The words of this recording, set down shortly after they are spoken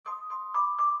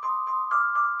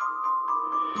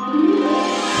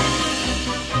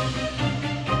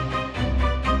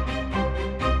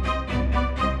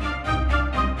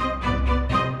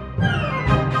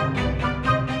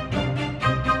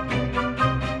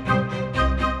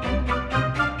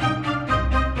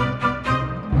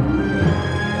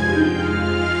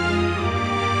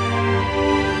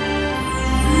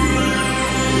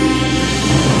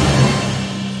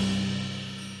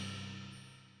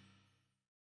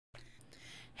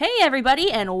Hey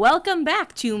everybody, and welcome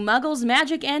back to Muggles,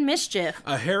 Magic, and Mischief,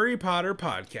 a Harry Potter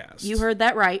podcast. You heard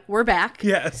that right. We're back.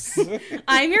 Yes.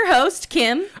 I'm your host,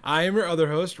 Kim. I am your other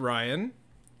host, Ryan.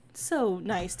 So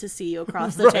nice to see you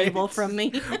across the table from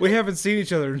me. We haven't seen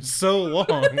each other in so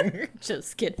long.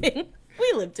 Just kidding.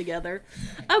 We live together.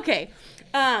 Okay.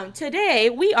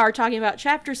 Today we are talking about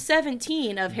Chapter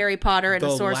 17 of Harry Potter and the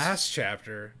Sorcerer's Stone. The last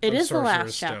chapter. It is the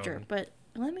last chapter, but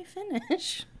let me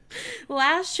finish.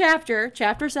 Last chapter,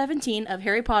 Chapter 17 of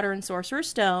Harry Potter and Sorcerer's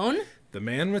Stone. The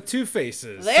Man with Two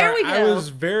Faces. There we go. I was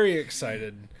very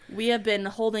excited. We have been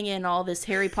holding in all this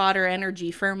Harry Potter energy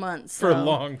for months. For a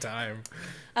long time.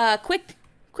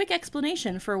 Quick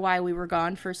explanation for why we were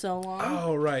gone for so long.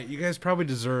 Oh, right. You guys probably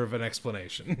deserve an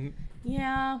explanation.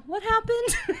 Yeah. What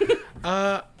happened?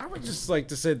 I would just like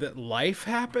to say that life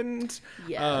happened.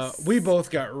 Yes. We both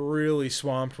got really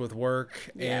swamped with work,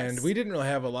 Yes. and we didn't really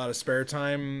have a lot of spare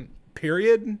time,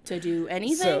 period. To do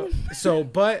anything?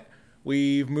 But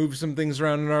we've moved some things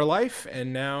around in our life,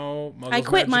 and now I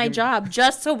quit my job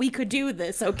just so we could do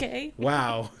this, okay?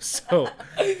 Wow.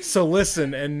 So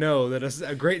listen and know that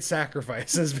a great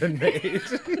sacrifice has been made.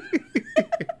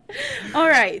 All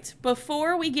right.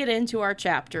 Before we get into our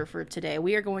chapter for today,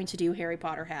 we are going to do Harry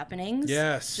Potter happenings.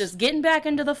 Yes. Just getting back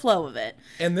into the flow of it.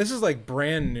 And this is like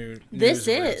brand new news This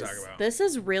we're gonna is. talk about. This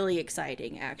is really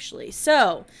exciting, actually.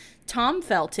 So, Tom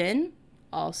Felton,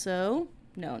 also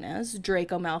known as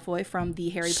Draco Malfoy from the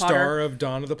Harry Potter... Star of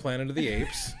Dawn of the Planet of the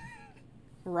Apes.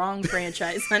 Wrong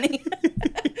franchise, honey.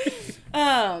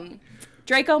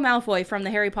 Draco Malfoy from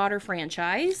the Harry Potter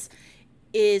franchise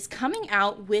is coming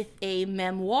out with a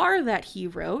memoir that he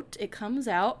wrote. It comes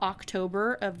out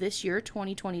October of this year,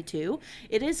 2022.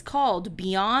 It is called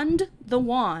Beyond the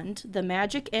Wand, The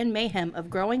Magic and Mayhem of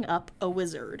Growing Up a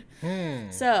Wizard.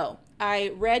 So,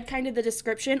 I read kind of the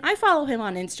description. I follow him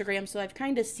on Instagram, so I've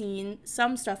kind of seen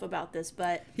some stuff about this,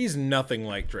 but... He's nothing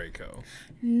like Draco.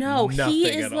 No, he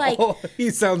is like... He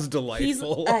sounds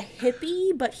delightful. He's a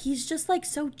hippie, but he's just like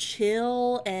so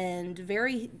chill and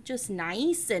very just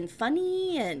nice and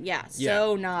funny and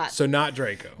so not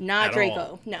Draco. Not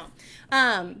Draco, no.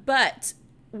 But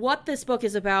what this book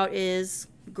is about is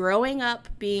growing up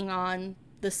being on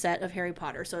the set of Harry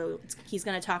Potter. So he's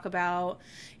going to talk about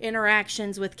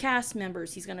interactions with cast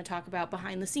members. He's going to talk about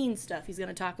behind the scenes stuff. He's going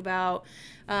to talk about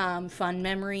fun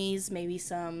memories, maybe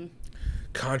some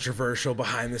controversial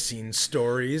behind the scenes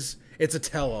stories. It's a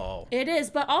tell-all. It is,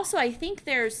 but also I think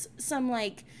there's some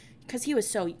because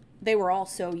they were all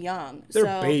so young.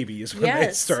 They're babies when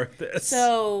they start this.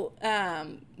 So,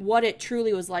 what it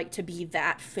truly was like to be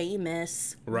that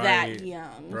famous, that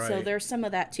young. Right. So there's some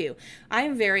of that too. I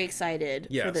am very excited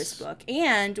for this book.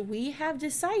 And we have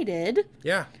decided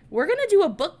we're going to do a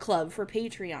book club for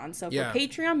Patreon. So for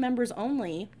Patreon members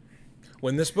only.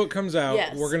 When this book comes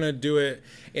out, we're going to do it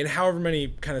in however many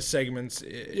kind of segments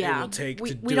it will take to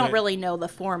do it. We don't really know the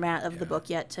format of the book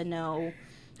yet to know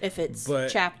if it's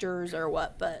chapters or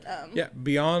what, but...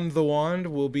 Beyond the Wand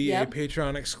will be a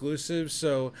Patreon exclusive,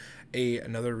 so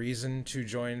another reason to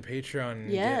join Patreon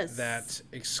and get that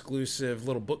exclusive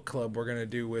little book club we're going to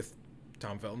do with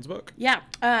Tom Felton's book. Yeah,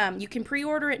 you can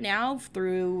pre-order it now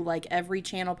through every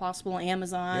channel possible,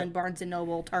 Amazon, Barnes &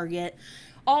 Noble, Target,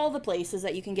 all the places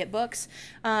that you can get books.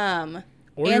 Or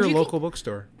your local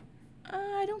bookstore.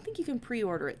 I don't think you can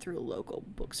pre-order it through a local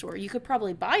bookstore. You could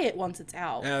probably buy it once it's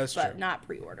out, but not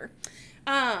pre-order.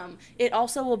 It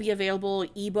also will be available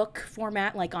ebook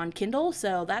format, on Kindle.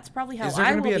 So that's probably how I will be. Is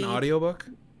there going to be an audiobook?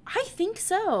 I think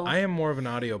so. I am more of an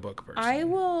audiobook person. I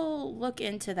will look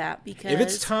into that because... If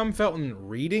it's Tom Felton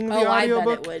reading the audiobook...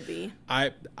 I bet it would be.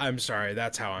 I'm sorry,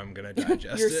 that's how I'm going to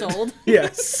digest You're it. sold?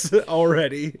 Yes,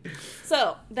 already.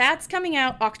 So, that's coming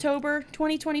out October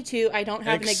 2022. I don't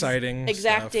have an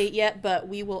exact date yet, but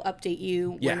we will update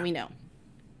you when we know.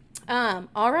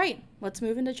 All right, let's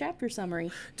move into chapter summary.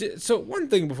 So one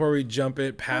thing before we jump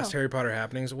it past Harry Potter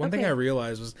happenings, one thing I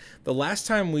realized was the last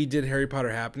time we did Harry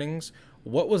Potter happenings,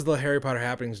 what was the Harry Potter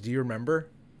happenings? Do you remember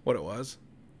what it was?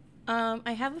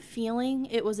 I have a feeling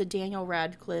it was a Daniel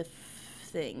Radcliffe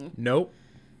thing. Nope.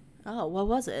 Oh, what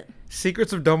was it?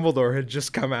 Secrets of Dumbledore had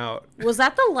just come out. Was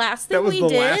that the last thing we did? That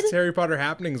was the last Harry Potter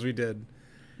happenings we did.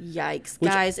 Yikes.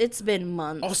 Guys, it's been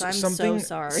months. Also, I'm so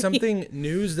sorry. Something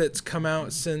news that's come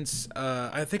out since,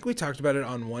 I think we talked about it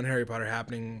on One Harry Potter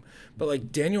Happening, but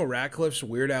like Daniel Radcliffe's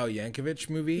Weird Al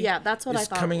Yankovic movie. Yeah, that's what I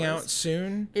thought coming out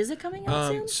soon. Is it coming out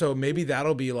soon? So maybe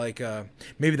that'll be like a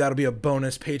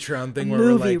bonus Patreon thing where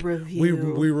we're like, we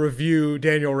review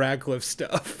Daniel Radcliffe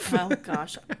stuff. Oh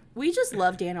gosh. We just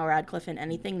love Daniel Radcliffe in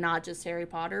anything, not just Harry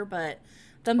Potter, but...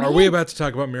 Are we about to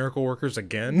talk about Miracle Workers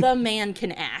again? The man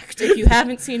can act. If you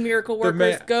haven't seen Miracle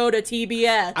Workers, go to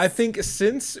TBS. I think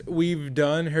since we've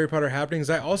done Harry Potter Happenings,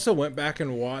 I also went back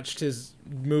and watched his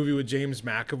movie with James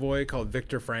McAvoy called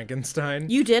Victor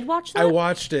Frankenstein. You did watch that? I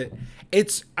watched it.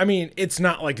 It's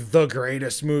not like the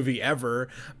greatest movie ever,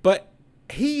 but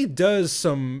he does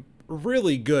some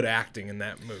really good acting in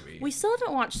that movie. We still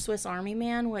haven't watched Swiss Army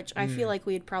Man, which I feel like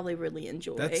we'd probably really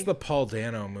enjoy. That's the Paul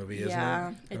Dano movie, isn't it?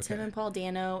 Yeah, it's him and Paul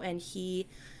Dano, and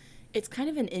it's kind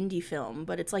of an indie film,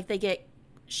 but it's like they get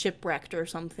shipwrecked or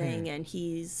something, and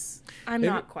I'm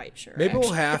not quite sure. Maybe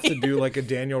we'll have to do like a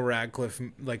Daniel Radcliffe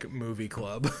like movie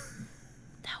club.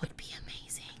 That would be amazing.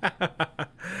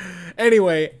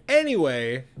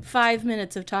 Anyway. 5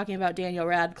 minutes of talking about Daniel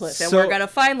Radcliffe, and we're going to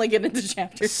finally get into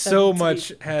chapter 17. So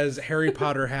much has Harry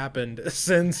Potter happened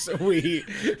since we...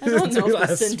 I don't know if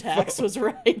the syntax was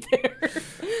right there.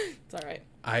 It's all right.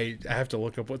 I have to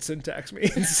look up what syntax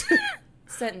means.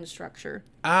 Sentence structure.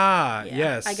 Yeah,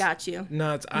 yes. I got you.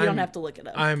 No, you don't have to look it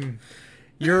up.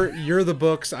 You're the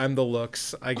books, I'm the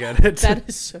looks. I get it. That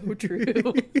is so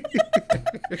true.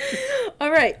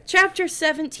 All right, chapter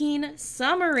 17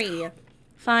 summary.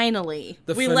 Finally,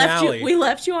 the finale. We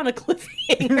left you on a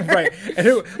cliffhanger. Right,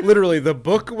 and literally the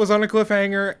book was on a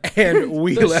cliffhanger, and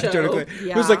we left you on a cliffhanger.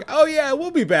 Yeah. It was like, oh yeah,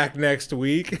 we'll be back next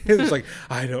week. It was like,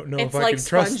 I don't know if I can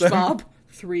trust them. It's like SpongeBob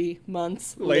 3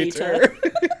 months later.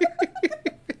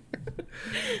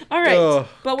 All right,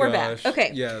 but we're back.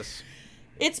 Okay. Yes.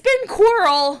 It's been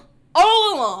Quirrell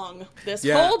all along this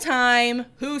whole time.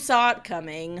 Who saw it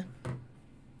coming?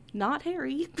 Not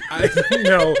Harry.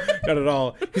 No, not at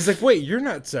all. He's like, wait, you're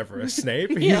not Severus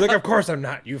Snape. He's like, of course I'm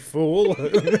not, you fool.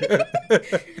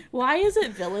 Why is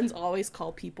it villains always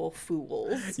call people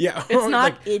fools? Yeah. It's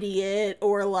not like, idiot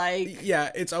or like...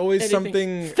 Yeah, it's always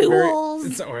something...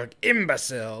 Fools. Or like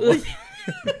imbecile.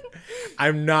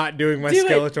 I'm not doing my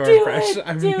Skeletor impression.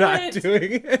 I'm not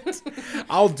doing it.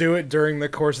 I'll do it during the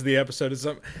course of the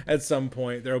episode. At some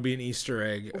point, there will be an Easter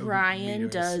egg. Ryan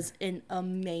does an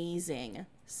amazing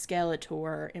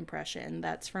Skeletor impression.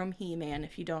 That's from He-Man.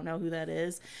 If you don't know who that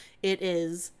is, it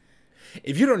is.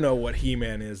 If you don't know what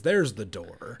He-Man is, there's the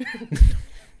door.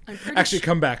 Actually,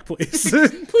 come back, please.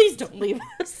 Please don't leave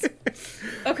us.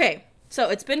 Okay, so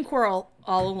it's been Quirrell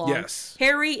all along. Yes.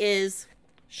 Harry is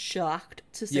shocked,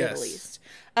 to say the least.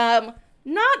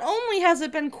 Not only has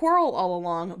it been Quirrell all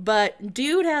along, but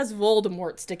dude has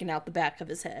Voldemort sticking out the back of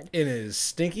his head. In his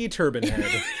stinky turban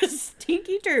head.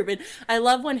 Stinky turban. I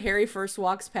love when Harry first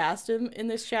walks past him in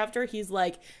this chapter. He's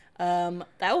like,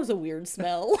 that was a weird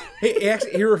smell.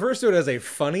 He refers to it as a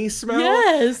funny smell.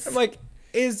 Yes. I'm like,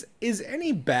 is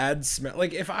any bad smell,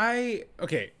 like if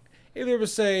there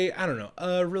was, say, I don't know,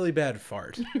 a really bad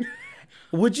fart.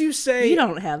 Would you say... You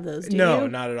don't have those, do you? No,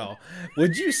 not at all.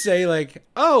 Would you say, like,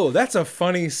 oh, that's a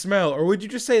funny smell? Or would you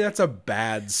just say that's a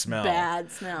bad smell?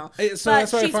 Bad smell. So but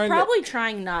that's why she's probably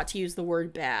trying not to use the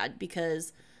word bad,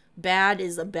 because bad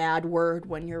is a bad word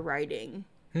when you're writing.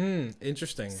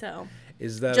 Interesting. So,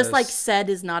 is that just like said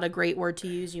is not a great word to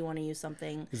use, you want to use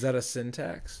something... Is that a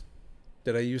syntax?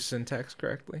 Did I use syntax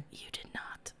correctly? You did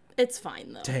not. It's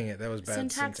fine, though. Dang it, that was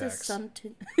bad syntax. Syntax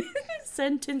is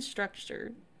sentence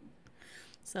structure.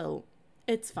 So,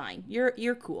 it's fine.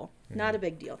 You're cool. Not a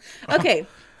big deal. Okay.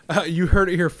 You heard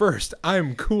it here first.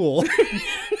 I'm cool.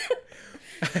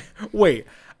 Wait,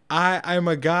 I'm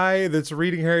a guy that's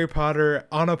reading Harry Potter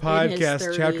on a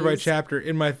podcast chapter by chapter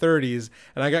in my 30s,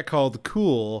 and I got called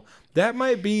cool. That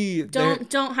might be...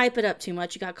 Don't hype it up too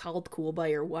much. You got called cool by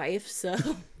your wife, so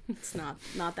it's not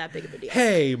that big of a deal.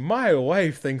 Hey, my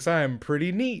wife thinks I'm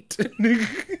pretty neat.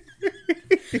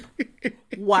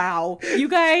 Wow. You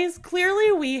guys,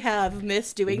 clearly we have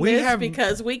missed doing this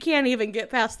because we can't even get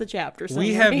past the chapter summary.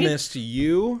 We have missed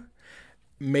you.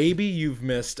 Maybe you've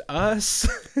missed us.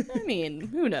 I mean,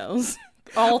 who knows?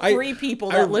 All three people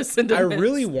that listen to this. I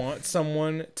really want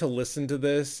someone to listen to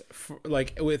this,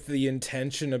 like, with the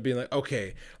intention of being like,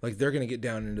 okay, like, they're going to get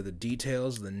down into the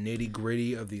details, the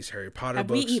nitty-gritty of these Harry Potter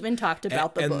books. Have we even talked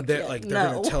about the book yet? Like,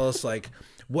 they're going to tell us, like,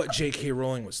 what J.K.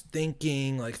 Rowling was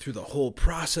thinking, like through the whole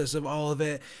process of all of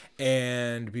it,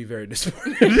 and be very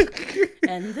disappointed.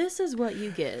 And this is what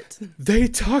you get. They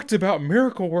talked about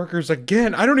miracle workers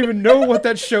again. I don't even know what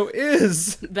that show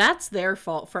is. That's their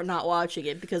fault for not watching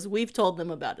it, because we've told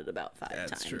them about it about 5 times.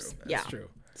 That's true. That's true.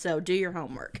 So do your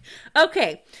homework.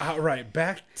 Okay. All right.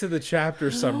 Back to the chapter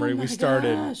summary we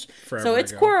started. So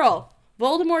it's ago. Quirrell.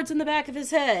 Voldemort's in the back of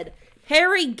his head.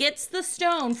 Harry gets the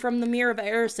stone from the Mirror of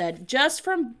Erised just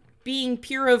from being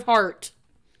pure of heart.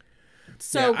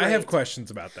 So I have questions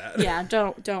about that. Yeah,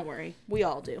 don't worry. We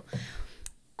all do.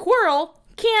 Quirrell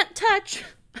can't touch.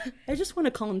 I just want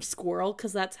to call him Squirrel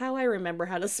because that's how I remember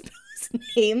how to spell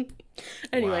his name.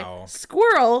 Anyway, wow.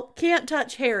 Squirrel can't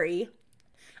touch Harry.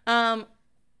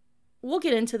 We'll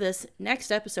get into this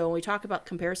next episode when we talk about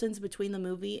comparisons between the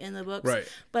movie and the books. Right.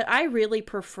 But I really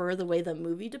prefer the way the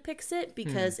movie depicts it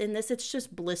because in this it's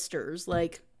just blisters.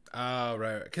 Like. Oh,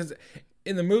 right. Because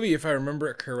in the movie, if I remember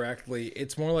it correctly,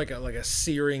 it's more like a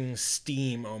searing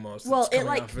steam almost. Well, that's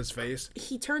coming off his face.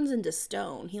 He turns into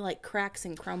stone. He like cracks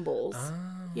and crumbles. Oh,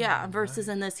 yeah. Versus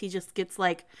in this, he just gets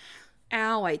like,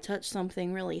 ow, I touched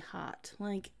something really hot.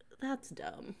 Like, that's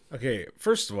dumb. Okay.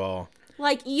 First of all.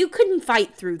 Like, you couldn't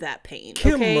fight through that pain.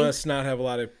 Kim must not have a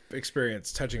lot of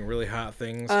experience touching really hot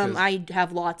things. I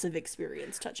have lots of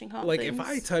experience touching hot things. Like, if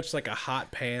I touch, like, a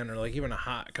hot pan or, like, even a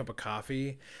hot cup of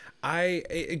coffee,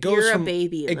 it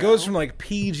goes from, like,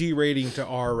 PG rating to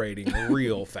R rating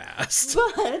real fast.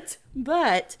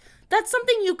 But that's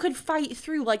something you could fight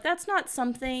through. Like, that's not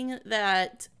something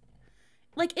that...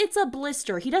 Like, it's a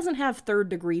blister. He doesn't have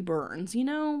 3rd-degree burns, you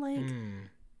know? Like...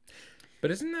 But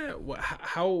isn't that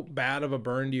how bad of a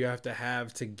burn do you have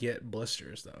to get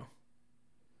blisters, though?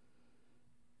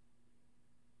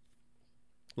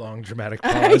 Long dramatic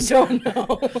pause. I don't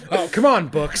know. Oh, come on,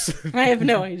 books. I have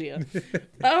no idea.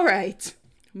 All right,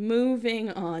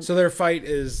 moving on. So the fight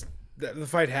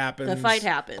happens. The fight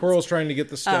happens. Quirrell's trying to get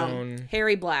the stone.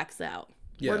 Harry blacks out.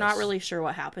 Yes. We're not really sure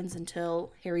what happens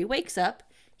until Harry wakes up.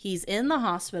 He's in the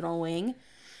hospital wing.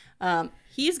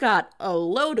 He's got a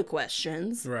load of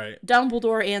questions. Right.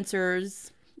 Dumbledore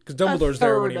answers. Because Dumbledore's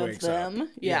there when he wakes up.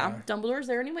 Yeah, Dumbledore's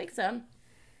there when he wakes up.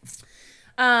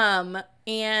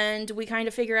 And we kind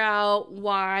of figure out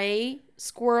why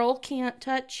Squirrel can't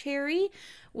touch Harry.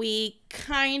 We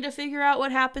kind of figure out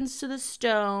what happens to the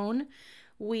stone.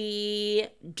 We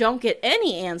don't get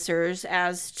any answers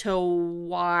as to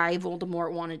why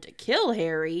Voldemort wanted to kill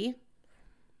Harry.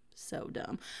 So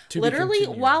dumb. Literally,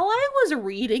 while I was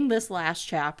reading this last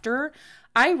chapter,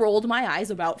 I rolled my eyes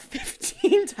about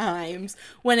 15 times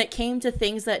when it came to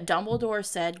things that Dumbledore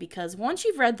said, because once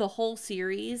you've read the whole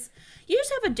series, you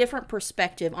just have a different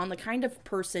perspective on the kind of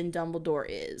person Dumbledore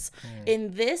is.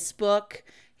 In this book,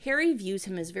 Harry views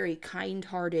him as very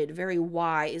kind-hearted, very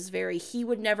wise, he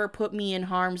would never put me in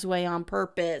harm's way on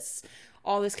purpose.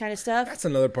 All this kind of stuff. That's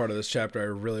another part of this chapter I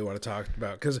really want to talk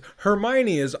about, because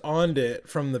Hermione is on it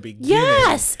from the beginning.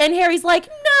 Yes! And Harry's like,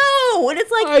 no! And it's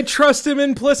like... I trust him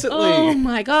implicitly. Oh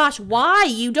my gosh, why?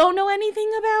 You don't know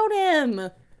anything about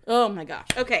him. Oh my gosh.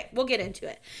 Okay, we'll get into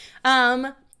it.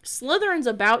 Slytherin's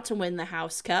about to win the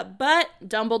House Cup, but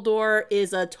Dumbledore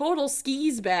is a total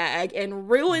skis bag and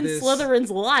ruins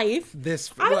Slytherin's life.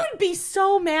 I would be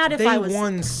so mad if I was... They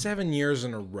won 7 years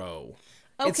in a row.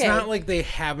 Okay. It's not like they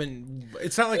haven't.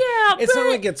 It's not like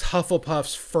it's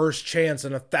Hufflepuff's first chance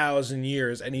in 1,000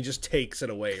 years, and he just takes it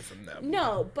away from them.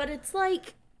 No, but it's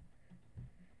like,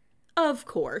 of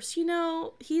course,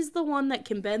 he's the one that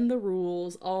can bend the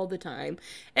rules all the time.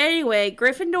 Anyway,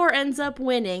 Gryffindor ends up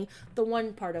winning. The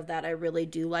one part of that I really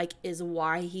do like is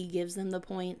why he gives them the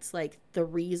points, like the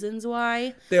reasons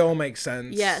why. They all make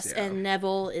sense. Yes, yeah. And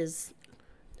Neville is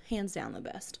hands down the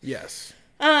best. Yes.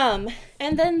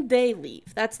 And then they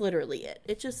leave. That's literally it.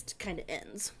 It just kind of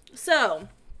ends. So.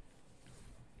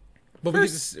 But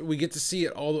we get to see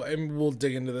it all the way, and we'll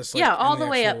dig into this. All the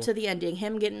way up to the ending,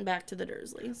 him getting back to the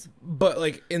Dursleys. But,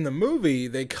 like, in the movie,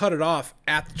 they cut it off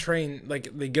at the train.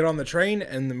 Like, they get on the train,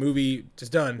 and the movie is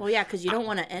done. Well, yeah, because you don't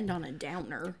want to end on a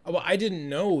downer. Well, I didn't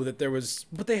know that there was...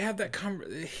 But they have that...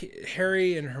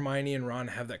 Harry and Hermione and Ron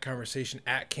have that conversation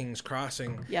at King's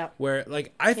Crossing. Yeah. Where,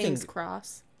 like, I think... King's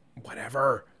Cross.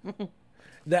 Whatever.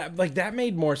 that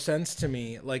made more sense to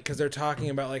me, like, because they're talking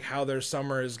about like how their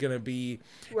summer is gonna be,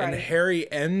 right. And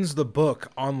Harry ends the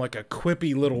book on like a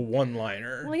quippy little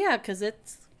one-liner. Well, yeah, because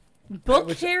it's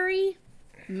Harry,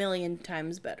 million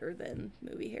times better than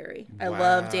movie Harry. Wow. I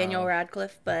love Daniel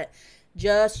Radcliffe, but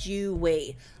just you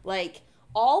wait. Like,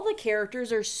 all the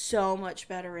characters are so much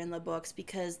better in the books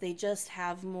because they just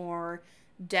have more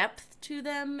depth to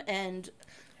them and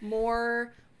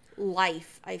more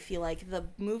life. I feel like the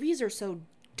movies are so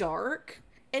dark.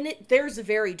 And there's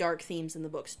very dark themes in the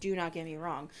books, do not get me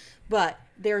wrong. But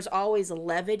there's always a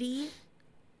levity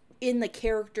in the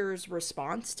character's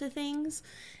response to things.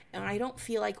 And I don't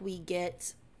feel like we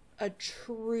get a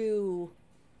true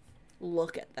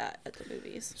look at that at the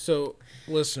movies. So,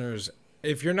 listeners,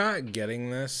 if you're not getting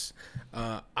this,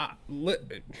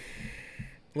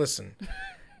 listen.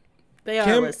 They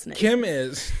are listening. Kim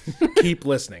is... keep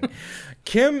listening.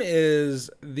 Kim is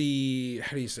the...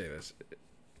 How do you say this?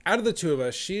 Out of the two of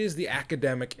us, she is the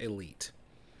academic elite.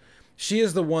 She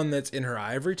is the one that's in her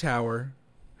ivory tower,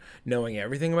 knowing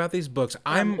everything about these books.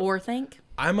 I'm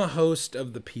a host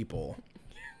of the people.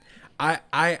 Did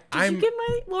you get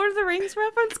my Lord of the Rings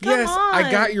reference? Come on. I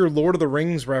got your Lord of the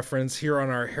Rings reference here on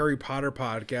our Harry Potter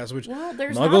podcast, which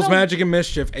Muggles, Magic, and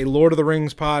Mischief, a Lord of the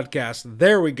Rings podcast.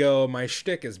 There we go. My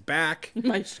shtick is back.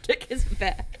 My shtick is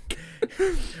back.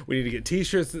 We need to get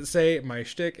t-shirts that say, my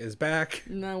shtick is back.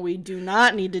 No, we do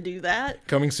not need to do that.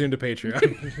 Coming soon to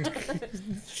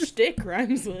Patreon. Shtick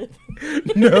rhymes with.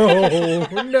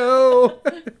 No.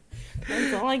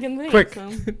 That's all I can think. Quick.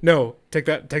 No, take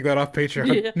that off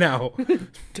Patreon now.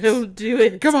 Don't do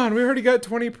it. Come on, we already got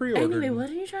 20 pre-ordered. Anyway, what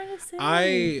are you trying to say?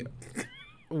 I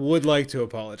would like to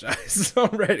apologize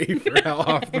already for how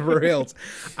off the rails.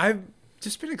 I've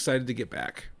just been excited to get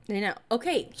back. I know.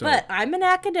 Okay, so, but I'm an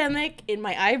academic in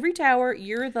my ivory tower.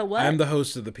 You're the what? I'm the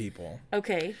host of the people.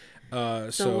 Okay.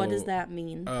 So what does that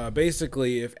mean?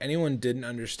 Basically, if anyone didn't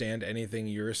understand anything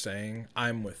you're saying,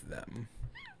 I'm with them.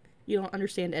 You don't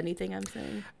understand anything I'm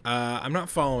saying? I'm not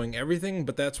following everything,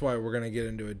 but that's why we're going to get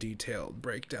into a detailed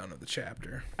breakdown of the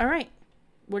chapter. All right.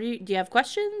 Do you have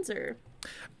questions or?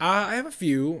 I have a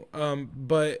few,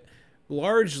 but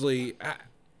largely,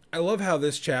 I love how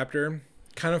this chapter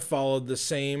kind of followed the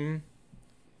same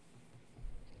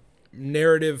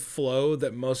narrative flow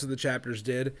that most of the chapters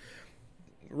did.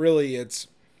 Really, it's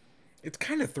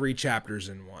kind of 3 chapters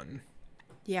in one.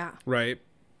 Yeah. Right?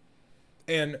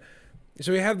 And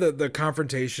so we have the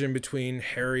confrontation between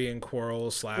Harry and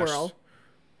Quirrell /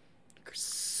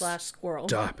 Squirrel.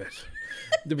 Stop it.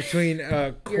 Between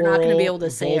Quirrell, you're not going to be able to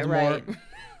say Voldemort, it right.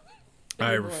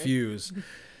 I refuse.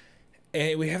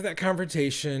 And we have that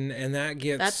confrontation, and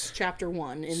that's chapter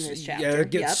 1 in this chapter. Yeah,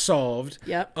 it gets solved.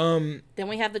 Yep. Then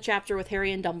we have the chapter with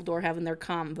Harry and Dumbledore having their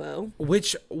combo,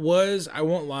 which was, I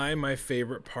won't lie, my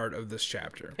favorite part of this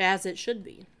chapter. As it should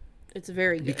be. It's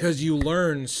very good. Because you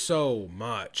learn so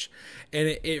much, and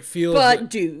it feels. But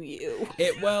do you?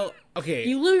 Okay.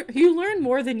 You learn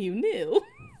more than you knew.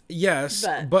 Yes,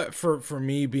 but for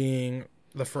me being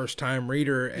the first time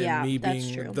reader and me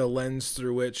being the lens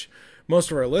through which most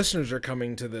of our listeners are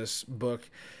coming to this book,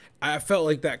 I felt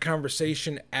like that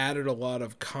conversation added a lot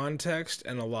of context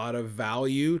and a lot of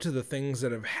value to the things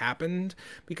that have happened,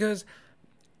 because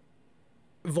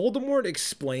Voldemort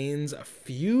explains a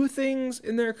few things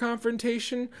in their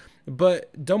confrontation,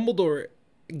 but Dumbledore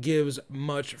gives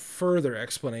much further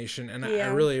explanation, and I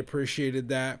really appreciated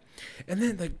that. And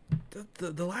then like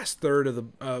the last third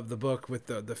of the book with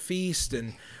the feast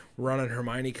and Ron and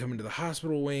Hermione coming to the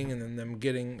hospital wing, and then them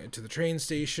getting to the train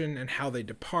station and how they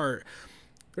depart.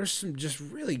 There's some just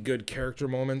really good character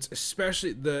moments,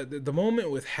 especially the moment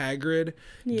with Hagrid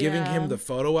giving him the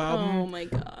photo album.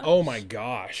 Oh my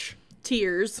gosh.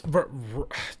 Tears. But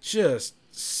just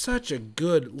such a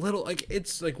good little, like,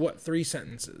 it's like what, 3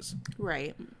 sentences.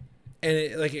 Right. And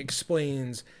it like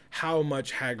explains how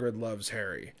much Hagrid loves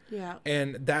Harry. Yeah.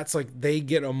 And that's like they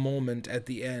get a moment at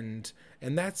the end,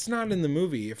 and that's not in the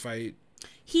movie.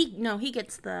 He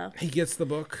gets the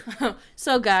book.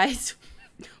 So guys,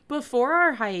 before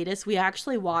our hiatus, we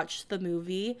actually watched the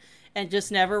movie and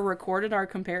just never recorded our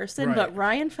comparison, right. But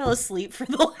Ryan fell asleep for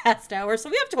the last hour, so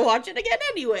we have to watch it again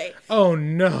anyway. Oh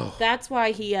no. That's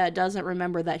why he doesn't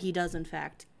remember that he does in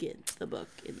fact get the book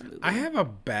in the movie. I have a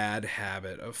bad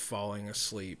habit of falling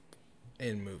asleep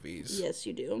in movies. Yes,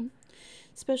 you do.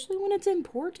 Especially when it's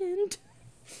important.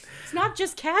 It's not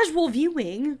just casual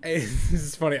viewing. This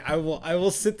is funny. I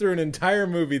will sit through an entire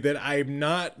movie that I'm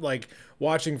not like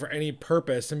watching for any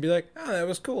purpose and be like, oh, that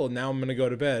was cool. Now I'm going to go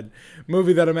to bed.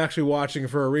 Movie that I'm actually watching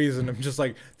for a reason. I'm just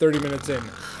like 30 minutes in.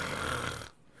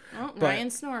 Oh,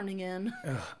 Ryan's snoring again.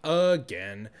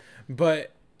 Again.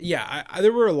 But yeah,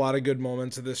 there were a lot of good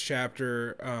moments of this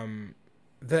chapter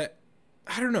that,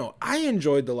 I don't know. I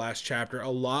enjoyed the last chapter a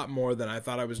lot more than I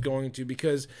thought I was going to,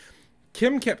 because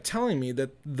Kim kept telling me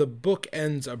that the book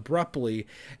ends abruptly,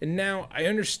 and now I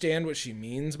understand what she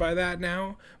means by that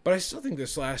now, but I still think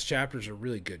this last chapter is a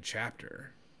really good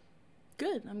chapter.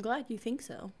 Good. I'm glad you think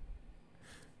so.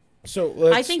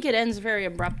 So I think it ends very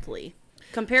abruptly.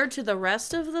 Compared to the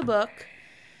rest of the book,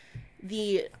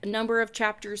 the number of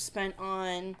chapters spent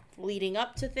on leading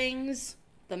up to things,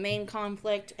 the main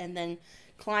conflict, and then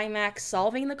climax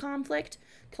solving the conflict.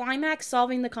 Climax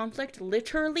solving the conflict,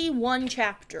 literally 1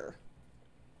 chapter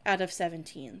out of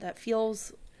 17. That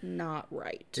feels not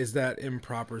right. Is that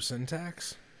improper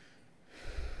syntax?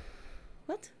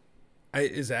 What?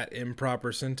 Is that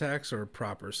improper syntax or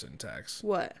proper syntax?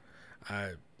 What?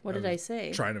 What did I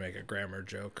say? Trying to make a grammar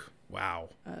joke. Wow.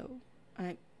 Oh,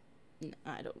 I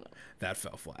don't know. That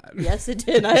fell flat. Yes, it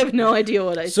did. I have no idea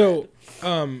what I said.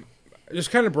 So, just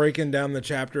kind of breaking down the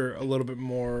chapter a little bit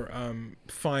more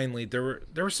finely, there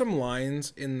were some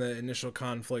lines in the initial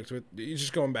conflict with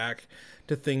just going back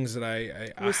to things that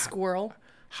I with Squirrel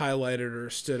highlighted or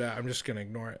stood out. I'm just gonna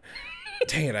ignore it.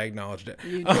 Dang it, I acknowledged it.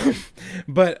 You did.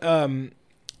 But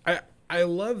I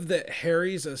love that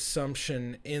Harry's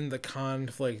assumption in the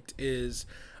conflict is,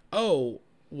 oh,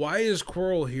 why is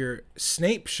Quirrell here?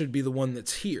 Snape should be the one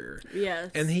that's here.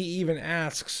 Yes. And he even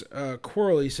asks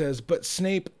Quirrell, he says, but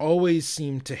Snape always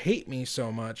seemed to hate me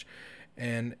so much.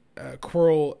 And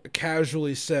Quirrell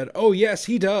casually said, oh, yes,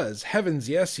 he does. Heavens,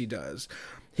 yes, he does.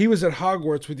 He was at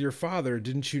Hogwarts with your father,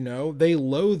 didn't you know? They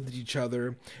loathed each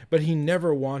other, but he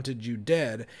never wanted you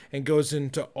dead, and goes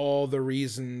into all the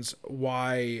reasons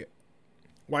why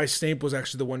Snape was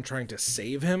actually the one trying to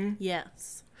save him.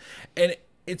 Yes. And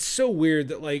it's so weird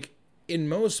that, like, in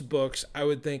most books, I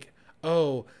would think,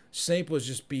 oh, Snape was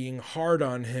just being hard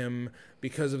on him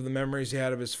because of the memories he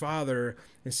had of his father,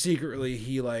 and secretly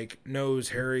he, like, knows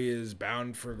Harry is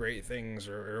bound for great things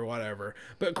or whatever.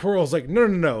 But Quirrell's like,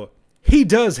 no. He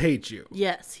does hate you.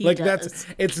 Yes, he like, does.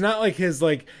 It's not like his,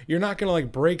 like, you're not going to,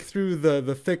 like, break through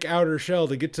the thick outer shell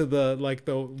to get to the, like,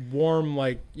 the warm,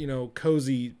 like, you know,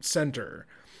 cozy center.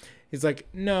 He's like,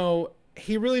 no,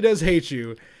 he really does hate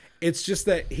you. It's just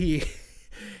that he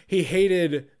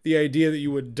hated the idea that you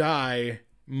would die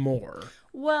more.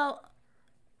 Well,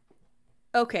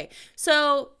 okay.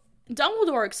 So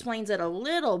Dumbledore explains it a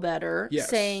little better, yes,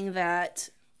 saying that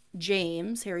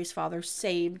James, Harry's father,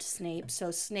 saved Snape.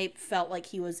 So Snape felt like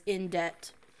he was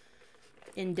indebted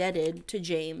to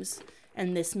James,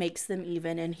 and this makes them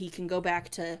even, and he can go back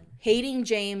to hating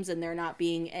James and there not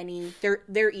being any,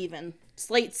 they're even.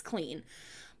 Slate's clean.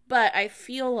 But I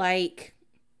feel like,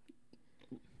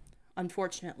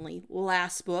 unfortunately,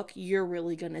 last book, you're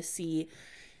really going to see,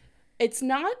 it's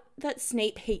not that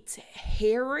Snape hates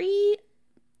Harry.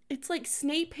 It's like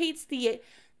Snape hates the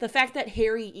fact that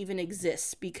Harry even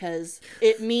exists, because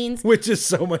it means, which is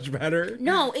so much better.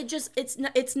 No,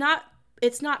 it's not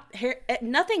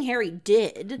nothing Harry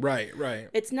did. Right.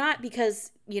 It's not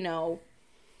because, you know,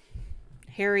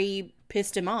 Harry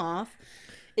pissed him off.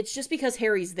 It's just because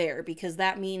Harry's there, because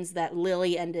that means that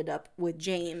Lily ended up with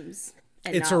James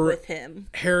and not with him.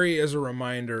 Harry is a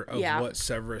reminder of what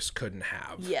Severus couldn't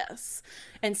have. Yes.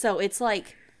 And so it's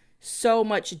like so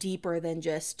much deeper than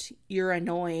just you're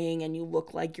annoying and you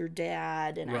look like your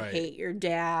dad and I hate your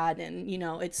dad, and, you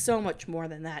know, it's so much more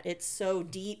than that. It's so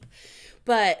deep,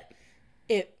 but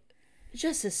it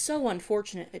just is so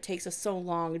unfortunate it takes us so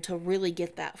long to really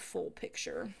get that full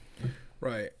picture.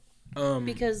 Right.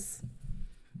 Because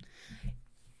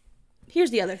here's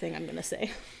the other thing I'm going to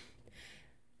say.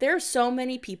 There are so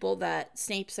many people that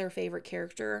Snape's their favorite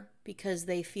character because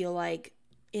they feel like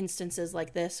instances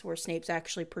like this where Snape's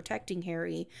actually protecting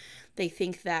Harry, they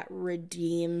think that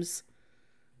redeems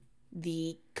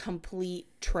the complete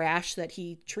trash that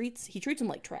he treats him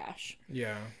like trash.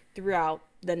 Yeah. Throughout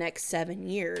the next 7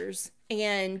 years.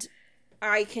 And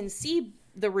I can see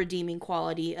the redeeming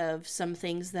quality of some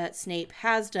things that Snape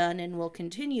has done and will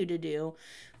continue to do,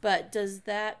 but does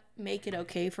that make it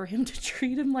okay for him to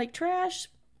treat him like trash?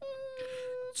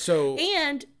 So,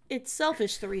 and it's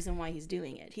selfish, the reason why he's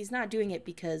doing it. He's not doing it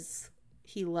because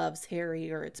he loves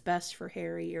Harry or it's best for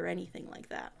Harry or anything like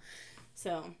that.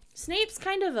 So Snape's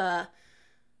kind of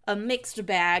a mixed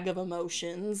bag of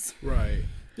emotions. Right.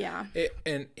 Yeah.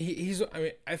 He's, I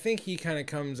mean, I think he kind of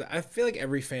comes, I feel like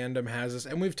every fandom has this,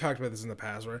 and we've talked about this in the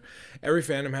past, where every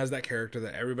fandom has that character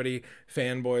that everybody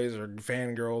fanboys or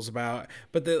fangirls about,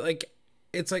 but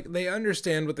it's like they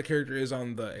understand what the character is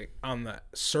on the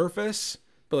surface,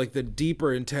 but like the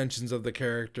deeper intentions of the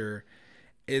character,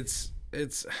 it's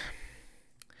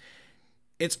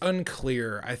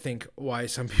unclear, I think, why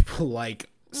some people like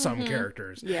some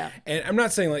characters. Yeah. And I'm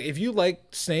not saying, like, if you like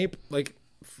Snape, like,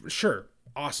 sure,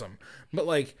 awesome. But,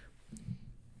 like,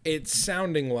 it's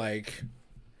sounding like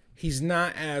he's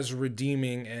not as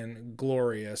redeeming and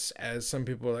glorious as some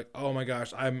people are like, oh my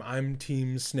gosh, I'm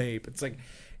team Snape. It's like,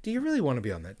 do you really want to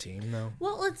be on that team, though?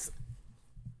 Well, it's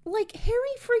like Harry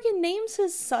freaking names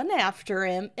his son after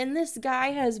him, and this guy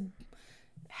has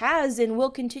has and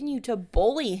will continue to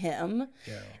bully him.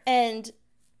 Yeah. And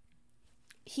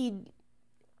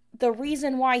the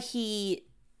reason why he,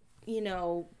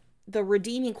 the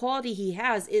redeeming quality he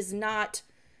has is not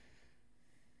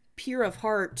pure of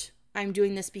heart. I'm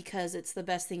doing this because it's the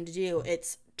best thing to do.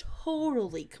 It's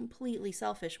totally, completely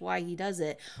selfish why he does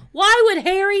it. Why would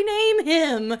Harry name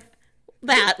him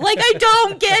that? Like, I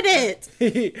don't get it.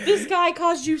 This guy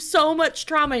caused you so much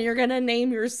trauma and you're going to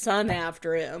name your son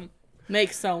after him.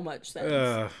 Makes so much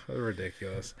sense.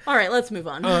 Ridiculous. All right, let's move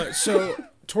on. So,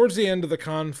 towards the end of the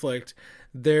conflict,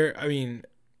 we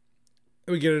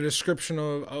get a description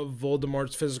of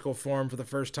Voldemort's physical form for the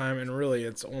first time, and really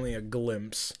it's only a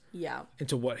glimpse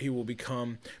into what he will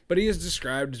become. But he is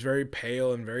described as very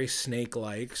pale and very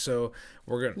snake-like, so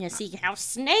we're going to... You see how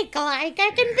snake-like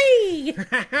I can be!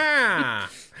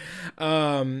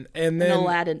 And then... An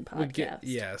Aladdin podcast.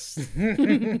 Yes.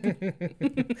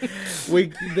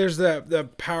 There's the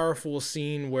powerful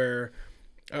scene where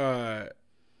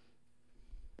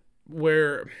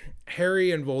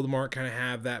Harry and Voldemort kind of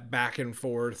have that back and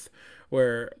forth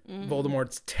where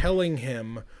Voldemort's telling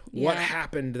him what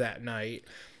happened that night,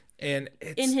 and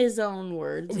it's, in his own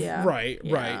words, right.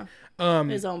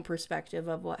 His own perspective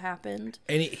of what happened,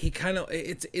 and he kind of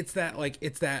it's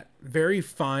that very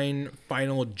fine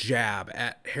final jab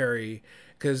at Harry,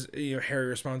 because Harry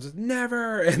responds with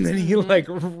never, and then he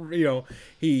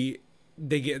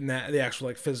they get in the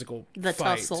actual physical fight.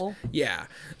 Tussle,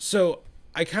 so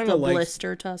I kind of like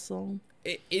blister tussle.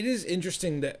 It is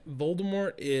interesting that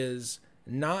Voldemort is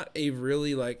not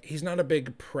he's not a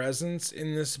big presence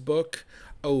in this book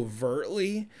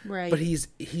overtly, right? But he's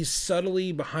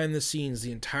subtly behind the scenes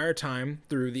the entire time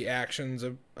through the actions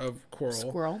of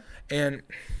Squirrel. And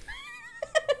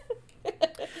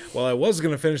well, I was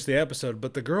going to finish the episode,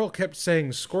 but the girl kept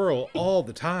saying squirrel all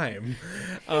the time.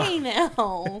 Hey,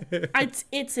 now.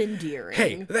 It's endearing.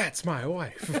 Hey, that's my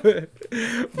wife.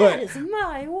 That is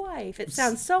my wife. It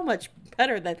sounds so much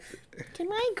better than, can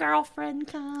my girlfriend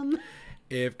come?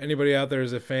 If anybody out there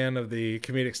is a fan of the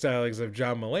comedic stylings of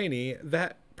John Mulaney,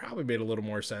 that probably made a little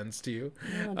more sense to you.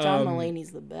 John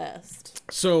Mulaney's the best.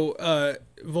 So,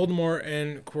 Voldemort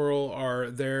and Quirrell are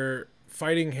there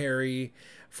fighting Harry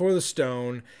for the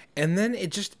stone, and then it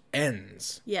just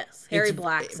ends. Yes, Harry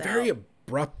blacks out. Very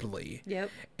abruptly. Yep.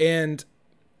 And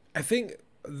I think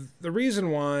the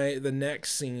reason why the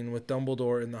next scene with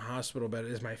Dumbledore in the hospital bed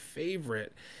is my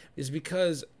favorite is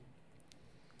because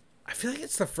I feel like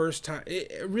it's the first time...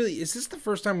 is this the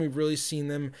first time we've really seen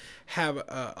them have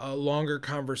a longer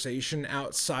conversation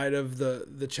outside of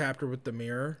the chapter with the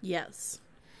mirror? Yes.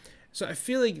 So I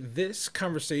feel like this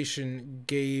conversation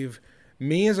gave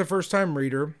me as a first-time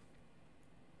reader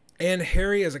and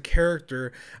Harry as a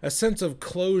character a sense of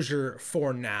closure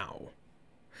for now.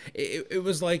 It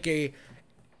was like a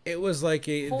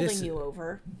holding you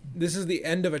over. This is the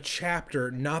end of a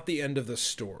chapter, not the end of the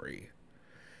story.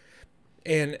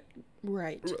 And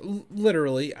right,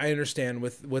 literally, I understand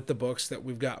with the books that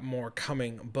we've got more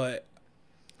coming, but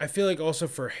I feel like also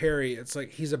for Harry, it's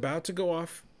like he's about to go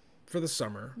off for the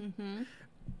summer. Mm-hmm.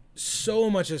 So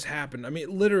much has happened. I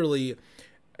mean, literally,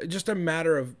 just a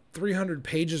matter of 300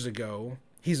 pages ago,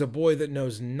 he's a boy that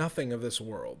knows nothing of this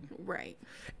world. Right.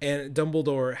 And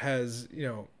Dumbledore has,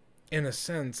 in a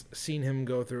sense, seen him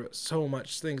go through so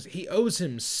much things. He owes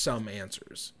him some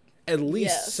answers. At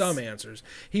least some answers.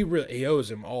 He owes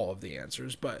him all of the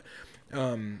answers. But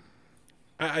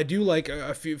I do like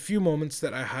a few moments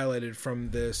that I highlighted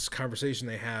from this conversation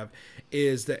they have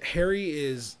is that Harry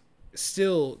is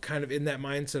still kind of in that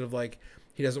mindset of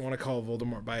he doesn't want to call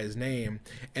Voldemort by his name.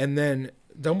 And then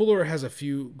Dumbledore has a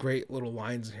few great little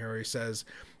lines in here where he says,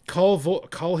 call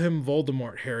him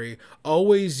Voldemort, Harry.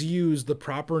 Always use the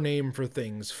proper name for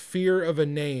things. Fear of a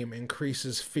name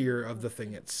increases fear of the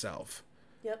thing itself.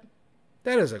 Yep.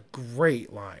 That is a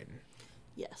great line.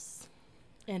 Yes.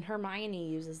 And Hermione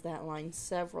uses that line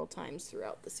several times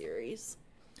throughout the series.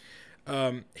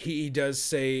 He does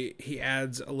say, he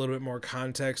adds a little bit more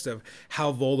context of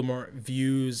how Voldemort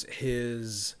views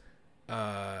his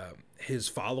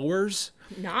followers.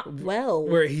 Not well.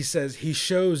 Where he says he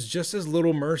shows just as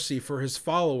little mercy for his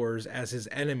followers as his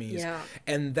enemies. Yeah.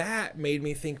 And that made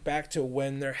me think back to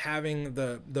when they're having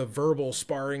the verbal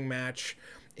sparring match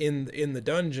in the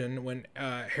dungeon when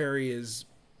Harry is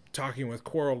talking with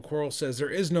Quirrell. Quirrell says there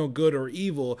is no good or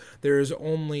evil. There is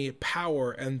only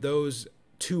power, and those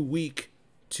too weak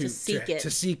to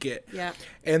seek it. Yeah.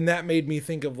 And that made me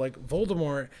think of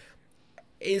Voldemort.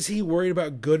 Is he worried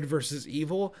about good versus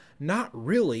evil? Not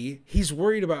really. He's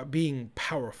worried about being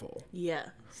powerful.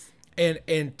 Yes. And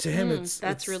to him,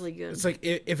 that's really good. It's like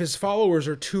if his followers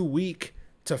are too weak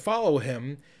to follow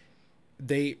him,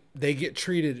 they get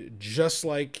treated just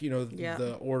like,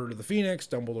 the Order of the Phoenix,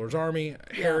 Dumbledore's army,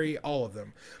 Harry, all of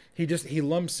them. He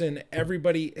lumps in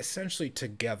everybody essentially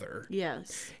together.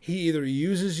 Yes. He either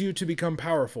uses you to become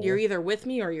powerful. You're either with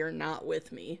me or you're not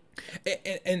with me.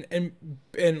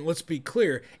 And let's be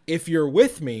clear, if you're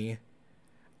with me,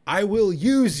 I will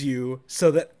use you so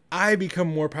that I become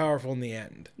more powerful in the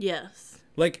end. Yes.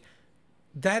 Like,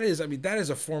 that is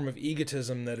a form of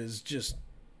egotism that is just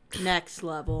next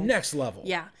level.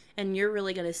 Yeah. And you're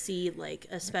really going to see, like,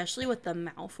 especially with the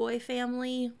Malfoy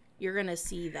family, you're going to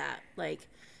see that. Like,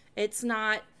 it's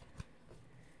not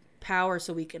power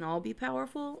so we can all be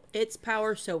powerful. It's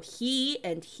power so he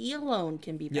and he alone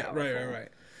can be powerful. Yeah, right.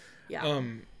 Yeah.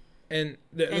 And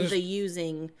the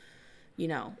using,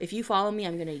 if you follow me,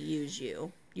 I'm going to use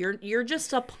you. You're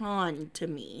just a pawn to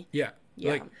me. Yeah.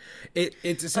 Yeah. Like,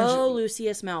 it's essentially...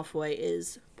 Lucius Malfoy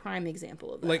is prime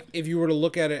example of that. Like, if you were to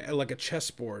look at it like a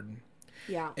chessboard...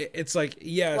 Yeah. It's like,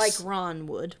 yes... Like Ron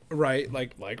would. Right,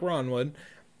 like Ron would.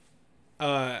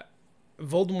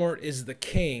 Voldemort is the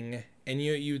king, and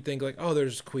you'd think, like, oh,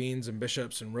 there's queens and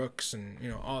bishops and rooks and,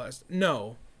 all that.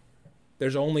 No.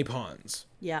 There's only pawns.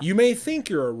 Yeah. You may think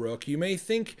you're a rook. You may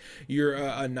think you're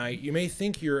a knight. You may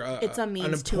think you're it's a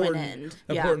means to an end.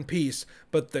 Important piece.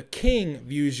 But the king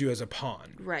views you as a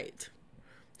pawn. Right.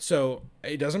 So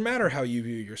it doesn't matter how you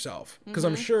view yourself, because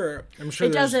I'm sure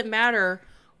it doesn't matter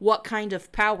what kind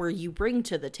of power you bring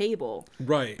to the table.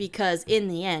 Right. Because in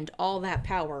the end, all that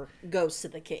power goes to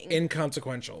the king.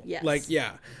 Inconsequential. Yes. Like,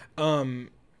 yeah.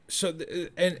 And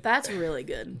that's really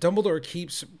good. Dumbledore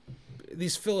keeps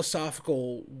these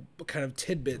philosophical kind of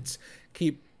tidbits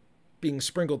keep being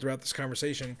sprinkled throughout this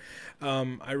conversation.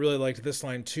 I really liked this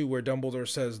line too, where Dumbledore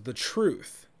says, "The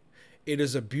truth, it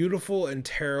is a beautiful and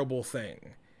terrible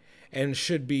thing, and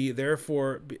should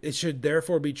therefore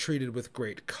be treated with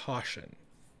great caution."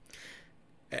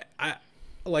 I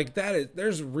like that.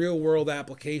 There's real world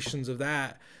applications of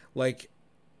that, like,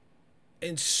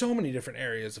 in so many different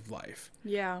areas of life.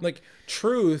 Yeah. Like,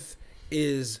 truth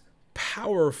is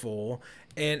powerful,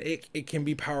 and it can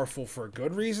be powerful for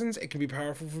good reasons. It can be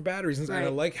powerful for bad reasons. Right. And I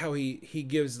like how he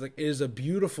gives, like, it is a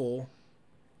beautiful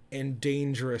and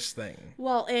dangerous thing.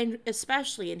 Well, and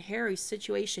especially in Harry's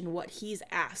situation, what he's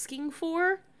asking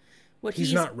for,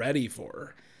 he's not ready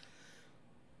for.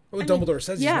 What Dumbledore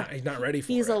says he's not ready for.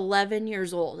 He's 11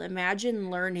 years old.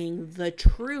 Imagine learning the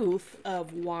truth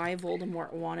of why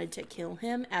Voldemort wanted to kill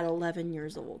him at 11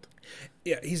 years old.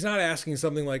 Yeah, he's not asking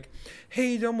something like,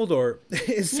 "Hey, Dumbledore,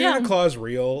 is Santa Claus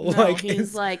real?" No,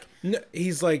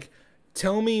 he's like,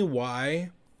 "Tell me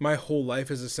why my whole life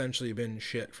has essentially been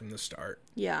shit from the start."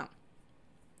 Yeah.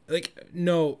 Like,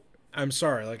 no, I'm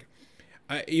sorry. Like,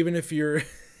 even if you're...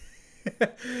 I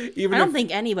don't think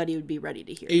anybody would be ready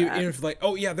to hear that. Even if, like,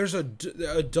 oh yeah, there's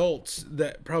adults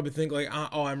that probably think, like,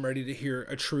 oh, I'm ready to hear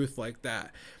a truth like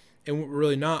that, and we're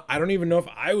really not. I don't even know if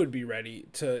I would be ready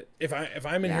to, if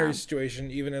I'm in Harry's situation,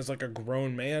 even as, like, a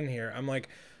grown man here, I'm like,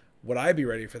 would I be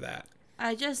ready for that?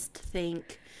 I just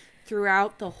think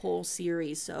throughout the whole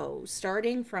series, so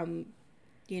starting from,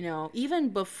 even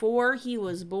before he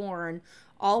was born,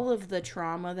 all of the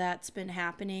trauma that's been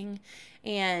happening,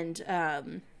 and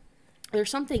there's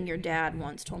something your dad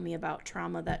once told me about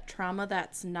trauma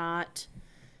that's not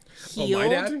healed. Oh, my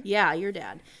dad? Yeah, your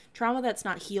dad. Trauma that's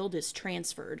not healed is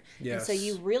transferred. Yes. And so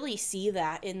you really see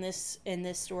that in this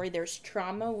story. There's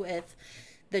trauma with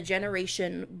the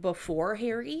generation before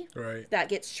Harry. Right. That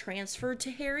gets transferred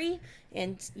to Harry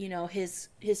and, his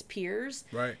peers.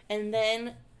 Right. And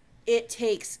then it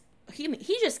takes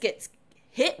he just gets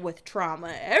hit with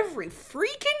trauma every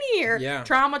freaking year. Yeah.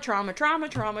 Trauma.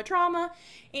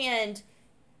 And,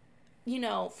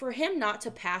 for him not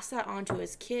to pass that on to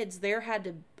his kids, there had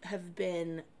to have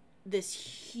been this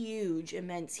huge,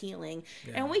 immense healing.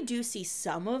 Yeah. And we do see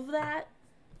some of that,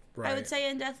 right, I would say,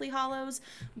 in Deathly Hallows.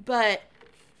 But,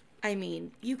 I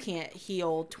mean, you can't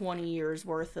heal 20 years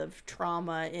worth of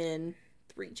trauma in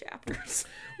 3 chapters.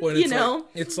 Well,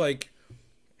 it's like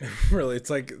really, it's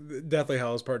like Deathly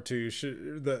Hallows Part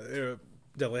 2.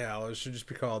 Deathly Hallows should just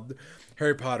be called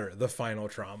Harry Potter: The Final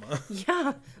Trauma.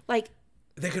 Yeah, like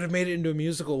they could have made it into a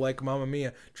musical like Mamma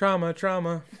Mia.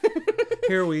 Trauma.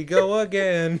 Here we go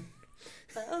again.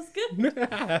 That was good.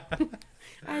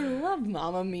 I love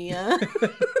Mamma Mia.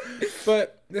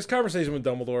 But this conversation with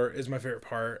Dumbledore is my favorite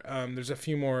part. There's a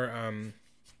few more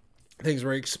things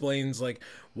where he explains, like,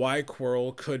 why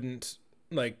Quirrell couldn't,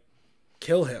 like,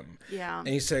 kill him. Yeah. And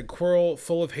he said, "Quirrell,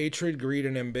 full of hatred, greed,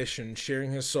 and ambition,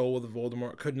 sharing his soul with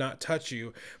Voldemort, could not touch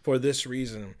you for this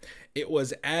reason. It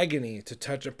was agony to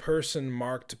touch a person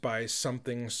marked by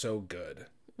something so good."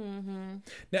 Mm-hmm.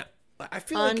 Now, I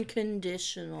feel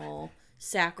unconditional,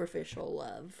 sacrificial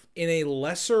love. In a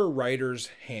lesser writer's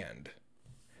hand,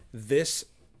 this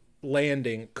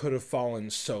landing could have fallen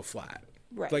so flat.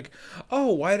 Right. Like,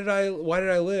 oh, why did I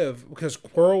live? Because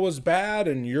Quirrell was bad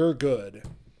and you're good.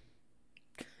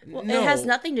 Well, no. It has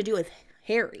nothing to do with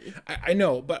Harry. I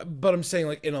know, but I'm saying,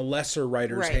 like, in a lesser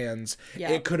writer's hands,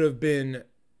 it could have been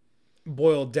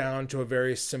boiled down to a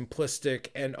very simplistic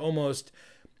and almost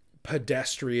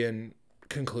pedestrian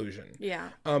conclusion. Yeah.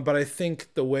 But I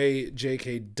think the way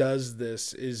J.K. does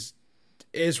this is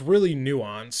really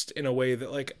nuanced in a way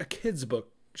that, like, a kid's book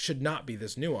should not be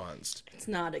this nuanced. It's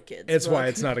not a kid's book. It's why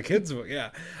it's not a kid's book.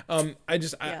 Yeah.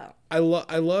 I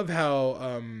love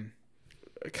how,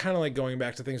 kind of like going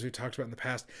back to things we've talked about in the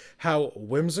past, how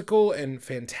whimsical and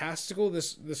fantastical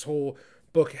this whole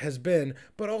book has been,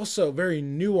 but also very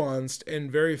nuanced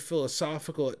and very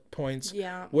philosophical at points.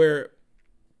 Yeah. Where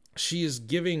she is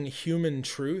giving human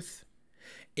truth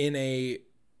in a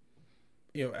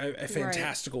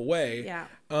fantastical way. Yeah.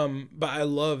 But I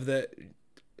love that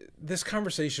this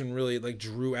conversation really, like,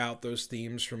 drew out those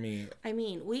themes for me. I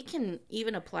mean, we can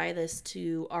even apply this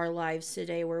to our lives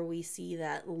today, where we see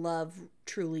that love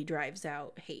truly drives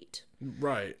out hate.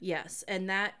 Right. Yes. And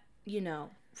that,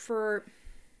 for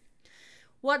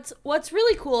what's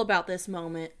really cool about this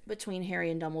moment between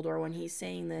Harry and Dumbledore when he's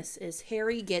saying this is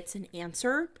Harry gets an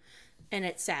answer and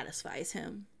it satisfies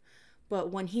him.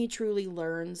 But when he truly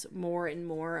learns more and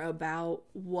more about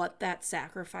what that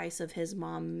sacrifice of his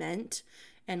mom meant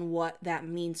and what that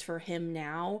means for him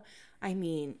now, I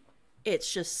mean,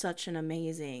 it's just such an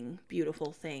amazing,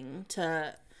 beautiful thing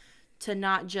to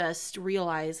not just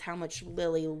realize how much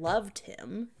Lily loved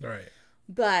him, right,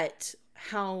 but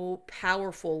how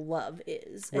powerful love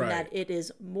is, and that it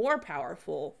is more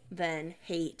powerful than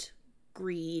hate,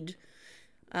 greed,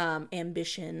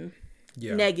 ambition,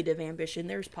 negative ambition.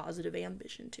 There's positive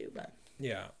ambition too, but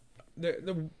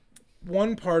the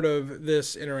one part of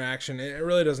this interaction, it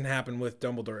really doesn't happen with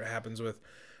Dumbledore, it happens with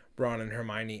Ron and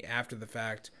Hermione after the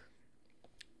fact,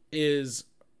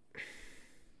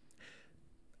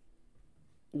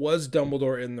 was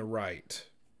Dumbledore in the right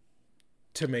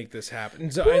to make this happen?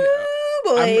 So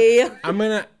I'm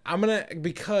gonna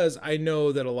because I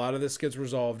know that a lot of this gets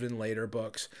resolved in later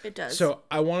books. It does. So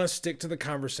I want to stick to the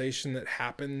conversation that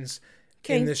happens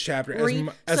in this chapter read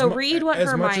what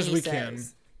Hermione much as we can.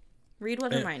 Read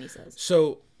what Hermione says.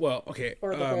 So, well, okay.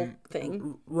 Or the whole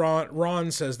thing.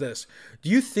 Ron says this. Do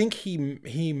you think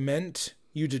he meant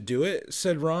you to do it?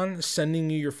 Said Ron, sending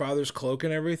you your father's cloak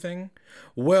and everything.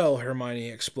 Well, Hermione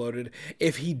exploded.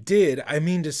 If he did, I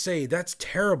mean to say, that's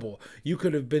terrible. You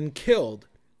could have been killed.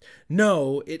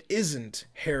 No, it isn't,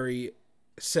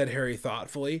 said Harry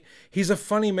thoughtfully. He's a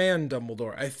funny man,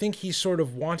 Dumbledore. I think he sort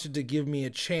of wanted to give me a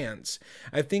chance.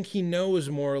 I think he knows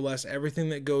more or less everything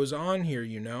that goes on here,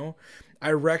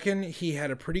 I reckon he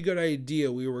had a pretty good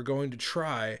idea we were going to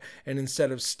try, and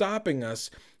instead of stopping us,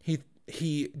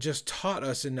 he just taught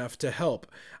us enough to help.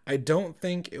 I don't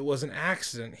think it was an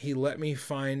accident. He let me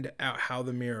find out how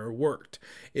the mirror worked.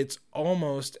 It's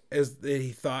almost as that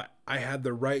he thought I had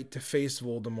the right to face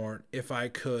Voldemort if I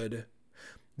could.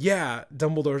 Yeah,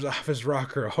 Dumbledore's off his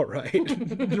rocker, all right,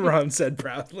 Ron said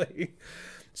proudly.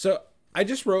 So I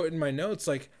just wrote in my notes,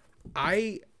 like,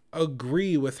 I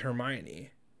agree with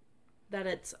Hermione. That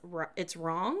it's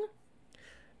wrong?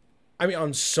 I mean,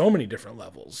 on so many different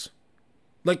levels.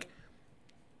 Like,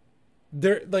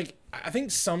 I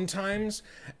think sometimes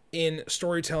in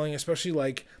storytelling, especially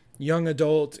like young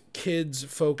adult,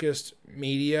 kids-focused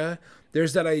media,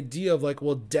 there's that idea of, like,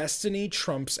 well, destiny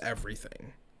trumps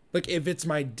everything. Like, if it's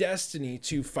my destiny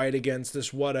to fight against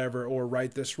this whatever or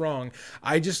right this wrong,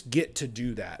 I just get to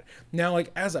do that. Now, like,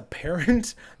 as a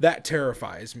parent, that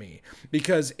terrifies me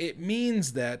because it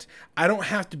means that I don't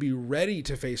have to be ready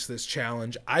to face this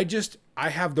challenge. I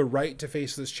have the right to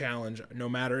face this challenge no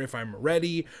matter if I'm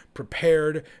ready,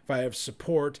 prepared, if I have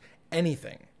support,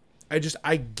 anything.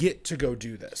 I get to go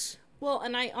do this. Well,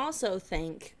 and I also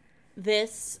think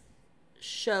this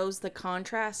shows the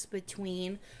contrast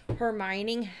between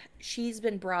Hermione. She's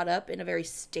been brought up in a very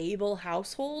stable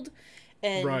household,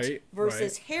 and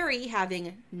versus Harry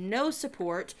having no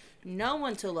support, no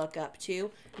one to look up to,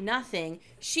 nothing.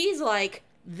 She's like,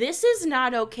 this is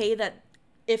not okay. That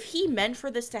if he meant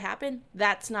for this to happen,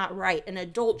 that's not right. An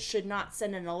adult should not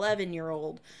send an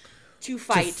 11-year-old to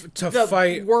fight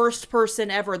the worst person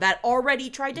ever that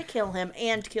already tried to kill him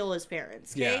and kill his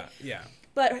parents. Okay? Yeah.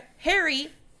 But Harry,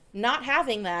 not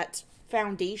having that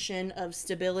foundation of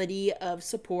stability, of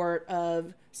support,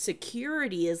 of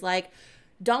security, is like,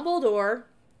 Dumbledore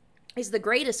is the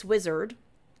greatest wizard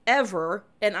ever,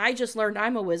 and I just learned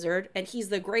I'm a wizard, and he's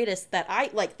the greatest that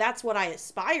that's what I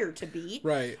aspire to be.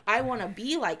 Right. I want to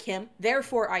be like him,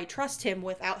 therefore I trust him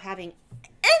without having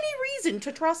any reason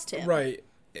to trust him. Right.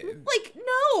 Like,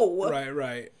 no.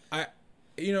 Right.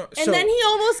 And then he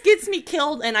almost gets me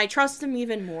killed, and I trust him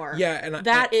even more. Yeah, and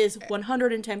that is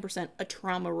 110% a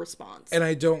trauma response. And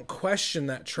I don't question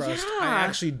that trust. Yeah. I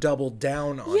actually double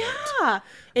down on it. Yeah,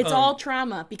 it's all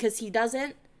trauma, because he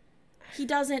doesn't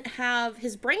have,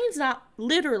 his brain is not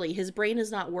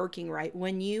working right.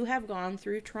 When you have gone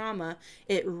through trauma,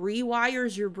 it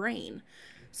rewires your brain.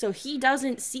 So he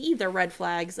doesn't see the red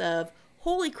flags of,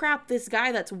 holy crap, this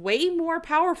guy that's way more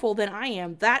powerful than I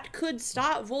am, that could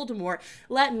stop Voldemort.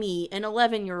 Let me, an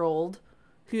 11-year-old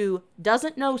who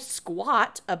doesn't know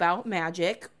squat about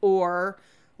magic or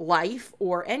life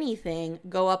or anything,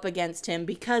 go up against him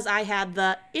because I had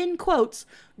the, in quotes,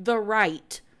 the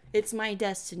right. It's my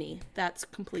destiny. That's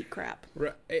complete crap.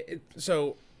 Right.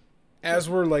 So, as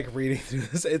we're reading through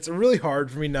this, it's really hard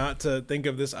for me not to think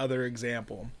of this other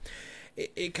example.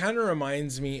 It kind of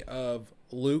reminds me of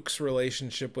Luke's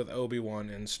relationship with Obi-Wan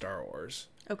in Star Wars.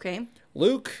 Okay.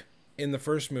 Luke, in the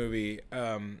first movie,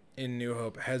 in New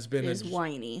Hope, has been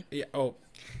whiny. Yeah. I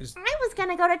was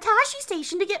gonna go to Tashi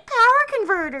Station to get power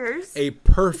converters. A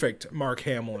perfect Mark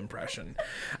Hamill impression.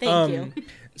 Thank you.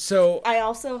 So I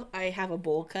have a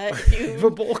bowl cut. You have a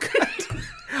bowl cut.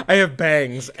 I have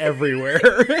bangs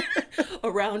everywhere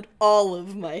around all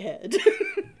of my head.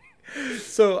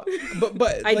 So,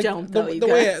 but I don't though. The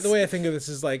way I think of this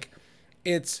is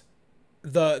it's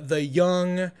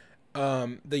the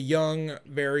young,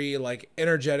 very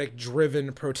energetic,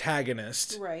 driven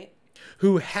protagonist, right?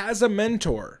 Who has a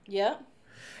mentor. Yeah.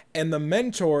 And the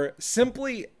mentor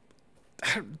simply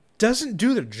doesn't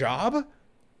do their job.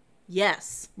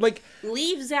 Yes.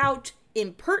 Leaves out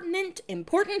important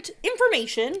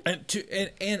information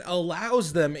and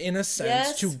allows them, in a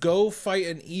sense, to go fight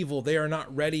an evil they are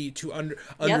not ready to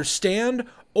understand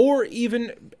or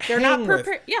even they're not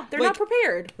prepared. Yeah, they're not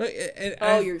prepared.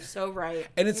 You're so right.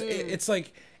 And it's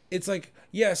like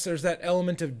yes, there's that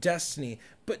element of destiny,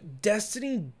 but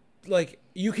destiny,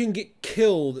 you can get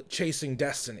killed chasing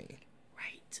destiny.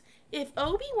 Right. If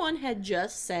Obi-Wan had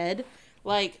just said,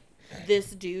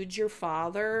 this dude's your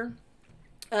father,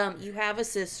 you have a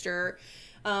sister,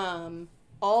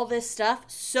 all this stuff,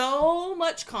 so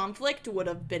much conflict would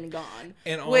have been gone.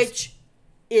 And also, which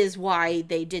is why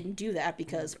they didn't do that,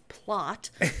 because plot.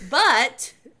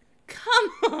 But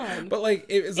come on. But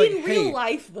it was in real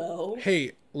life, though.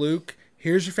 Hey, Luke,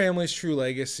 here's your family's true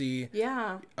legacy.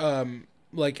 Yeah.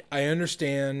 I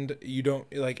understand you don't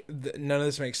none of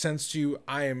this makes sense to you.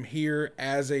 I am here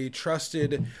as a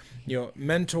trusted,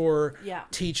 mentor,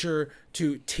 teacher,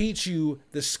 to teach you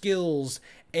the skills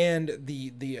and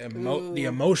the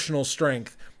emotional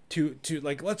strength to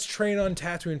let's train on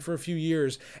Tatooine for a few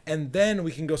years and then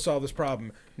we can go solve this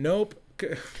problem. Nope.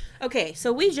 Okay,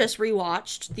 so we just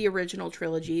rewatched the original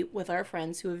trilogy with our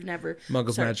friends who have never...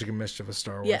 Muggles, Magic, and Mischief, a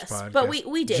Star Wars podcast. Yes, but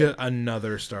we did.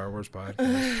 Another Star Wars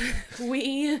podcast.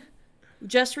 We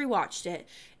just rewatched it,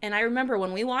 and I remember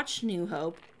when we watched New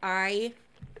Hope, I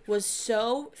was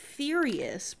so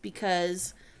furious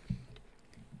because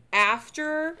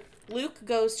after Luke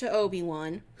goes to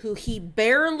Obi-Wan, who he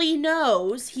barely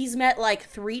knows, he's met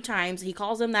 3 times, he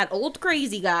calls him that old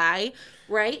crazy guy,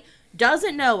 right?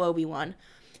 Doesn't know Obi-Wan.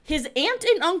 His aunt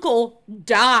and uncle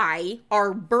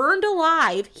are burned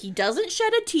alive. He doesn't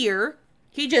shed a tear.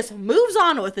 He just moves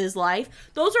on with his life.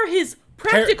 Those are his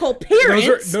practical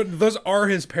parents. Those are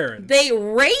his parents. They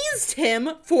raised him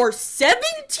for 17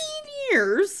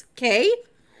 years, okay?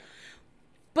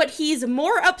 But he's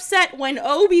more upset when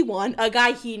Obi-Wan, a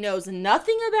guy he knows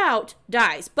nothing about,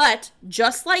 dies. But,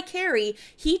 just like Harry,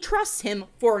 he trusts him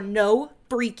for no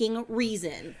freaking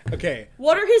reason. Okay.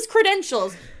 What are his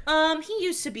credentials? He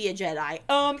used to be a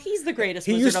Jedi. He's the greatest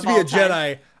wizard of all time. He used to be a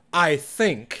Jedi, I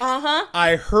think. Uh-huh.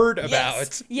 I heard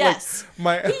about. Yes.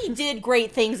 He did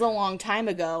great things a long time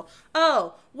ago.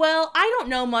 Oh, well, I don't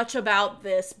know much about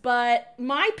this, but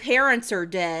my parents are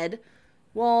dead.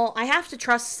 Well, I have to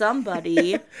trust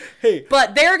somebody. Hey.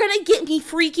 But they're gonna get me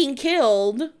freaking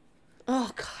killed.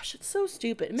 Oh, gosh, it's so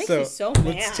stupid. It makes me so mad.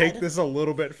 Let's take this a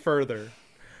little bit further.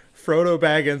 Frodo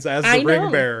Baggins as the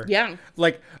ring bearer. Yeah.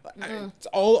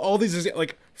 All these,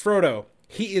 Frodo,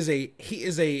 he is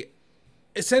a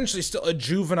essentially still a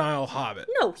juvenile hobbit.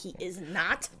 No, he is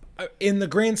not. In the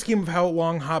grand scheme of how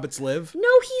long hobbits live.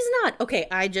 No, he's not. Okay,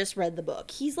 I just read the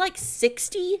book. He's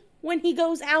 60 when he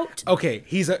goes out. Okay,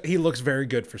 he looks very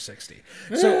good for 60.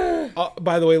 So,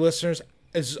 by the way, listeners,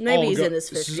 this is maybe he's in his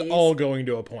 50s. This is all going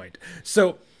to a point.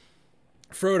 So,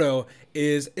 Frodo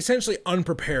is essentially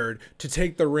unprepared to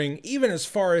take the ring, even as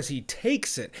far as he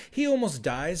takes it. He almost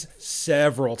dies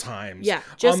several times. Yeah,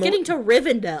 just getting to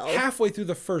Rivendell. Halfway through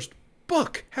the first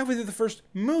book, halfway through the first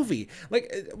movie.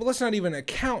 Like, well, let's not even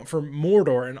account for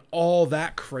Mordor and all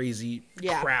that crazy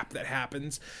crap that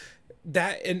happens.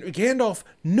 And Gandalf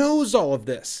knows all of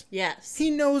this. Yes. He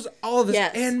knows all of this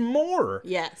and more.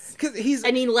 Yes.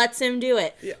 And he lets him do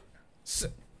it. Yeah. So,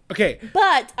 okay.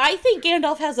 But I think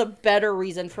Gandalf has a better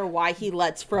reason for why he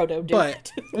lets Frodo do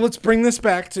it. Let's bring this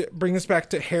back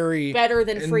to Harry. Better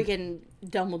than freaking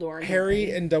Dumbledore.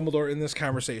 Harry and Dumbledore in this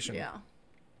conversation. Yeah.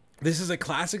 This is a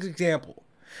classic example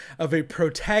of a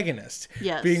protagonist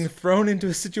being thrown into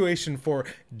a situation for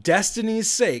destiny's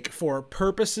sake, for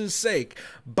purpose's sake,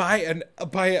 by an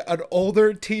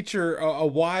older teacher, a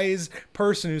wise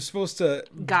person who's supposed to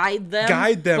guide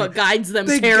them, but guides them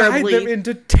they terribly. Guide them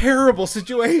into terrible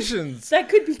situations that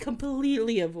could be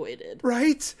completely avoided,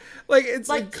 right? Like it's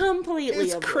completely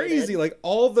it's avoided. Crazy. Like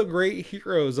all the great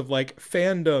heroes of like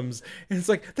fandoms, and it's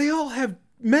like they all have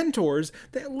mentors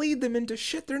that lead them into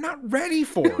shit they're not ready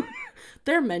for.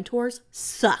 Their mentors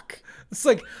suck. It's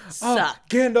like,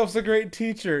 Gandalf's a great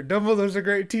teacher. Dumbledore's a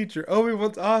great teacher.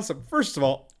 Obi-Wan's awesome. First of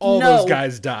all those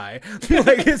guys die.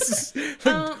 Like it's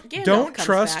don't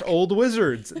trust old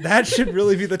wizards. That should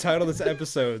really be the title of this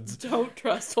episode. Don't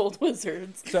trust old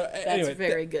wizards. So that's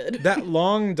very good. That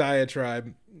long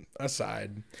diatribe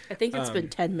aside, I think it's been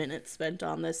 10 minutes spent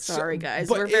on this. Sorry, guys.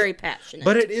 We're very passionate.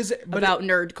 But it is about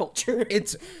nerd culture.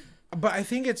 But I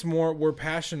think it's more we're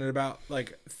passionate about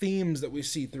like themes that we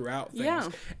see throughout things. Yeah.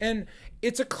 And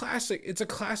it's a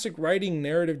classic writing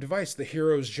narrative device, the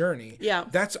hero's journey. Yeah.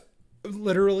 That's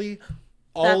literally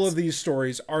all of these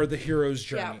stories are the hero's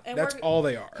journey. Yeah, that's all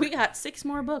they are. We got 6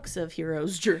 more books of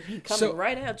hero's journey coming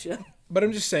right at you. But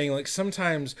I'm just saying, like,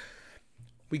 sometimes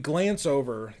we glance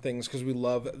over things because we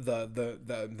love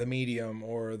the medium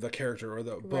or the character or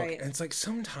the book. Right. And it's like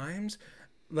sometimes,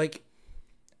 like,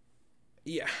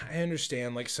 yeah, I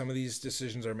understand, like, some of these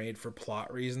decisions are made for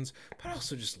plot reasons, but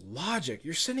also just logic.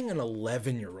 You're sending an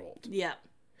 11-year-old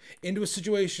into a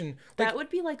situation that would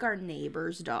be like our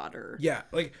neighbor's daughter. Yeah,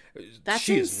 like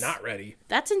she is not ready.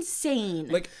 That's insane.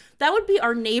 Like that would be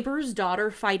our neighbor's daughter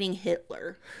fighting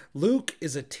Hitler. Luke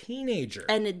is a teenager,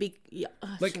 and it'd be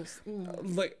like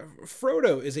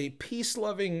Frodo is a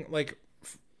peace-loving like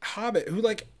hobbit who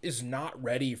like is not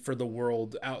ready for the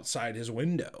world outside his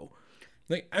window.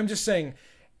 Like, I'm just saying,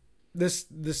 this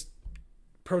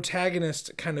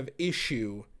protagonist kind of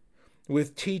issue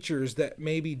with teachers that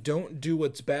maybe don't do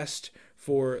what's best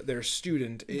for their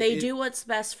student. They do what's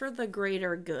best for the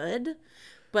greater good,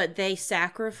 but they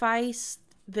sacrifice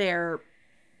their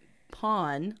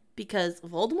pawn because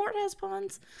Voldemort has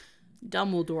pawns,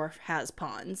 Dumbledore has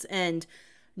pawns, and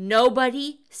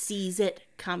nobody sees it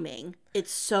coming.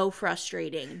 It's so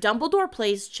frustrating. Dumbledore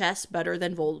plays chess better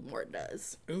than Voldemort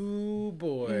does. Ooh,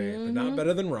 boy. But not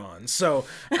better than Ron. So,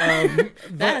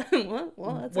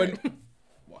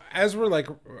 as we're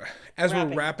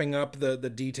wrapping up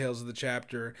the details of the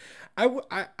chapter, I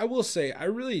will say I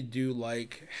really do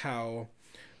like how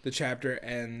the chapter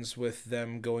ends with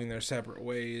them going their separate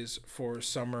ways for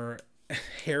Summer.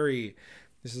 Harry,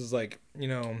 this is like,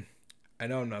 I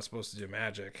know I'm not supposed to do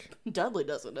magic. Dudley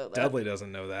doesn't know that. Dudley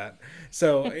doesn't know that.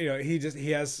 So, he's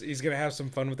going to have some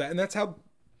fun with that. And that's how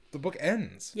the book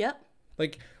ends. Yep.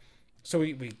 Like, so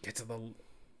we get to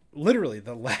literally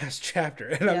the last chapter.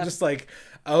 And I'm just like,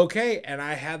 okay. And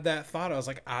I had that thought. I was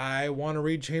like, I want to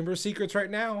read Chamber of Secrets right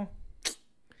now.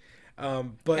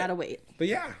 But gotta wait. But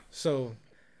yeah, so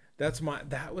that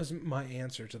was my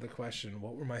answer to the question.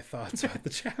 What were my thoughts about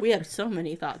the chapter? We have so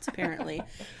many thoughts, apparently.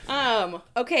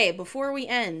 Okay, before we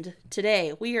end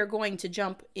today, we are going to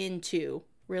jump into,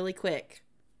 really quick,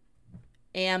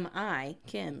 am I,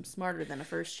 Kim, smarter than a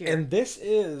first year? And this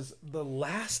is the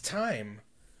last time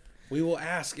we will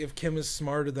ask if Kim is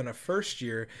smarter than a first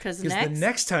year. Because the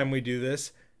next time we do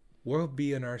this, we'll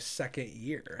be in our second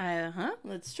year.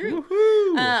 That's true.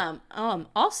 Woohoo!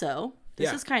 Also,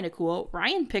 this is kind of cool.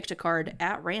 Ryan picked a card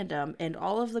at random, and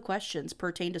all of the questions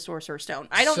pertain to Sorcerer's Stone.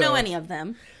 I don't know any of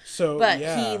them, but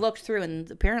he looked through, and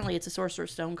apparently it's a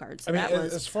Sorcerer's Stone card. So that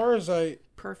was, as far as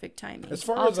perfect timing. As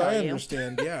far as I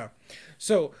understand, yeah.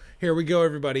 So here we go,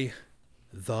 everybody.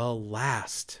 The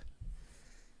last.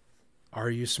 Are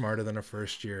you smarter than a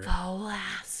first year? The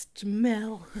last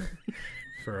mill.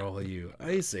 For all of you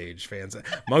Ice Age fans,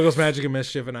 Muggles, Magic, and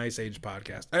Mischief, an Ice Age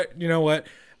podcast. You know what?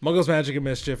 Muggles, Magic, and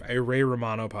Mischief, a Ray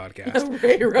Romano podcast.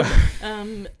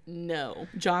 No.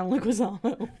 John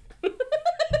Leguizamo.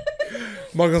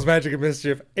 Muggles, Magic, and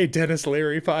Mischief, a Dennis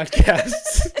Leary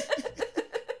podcast.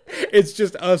 It's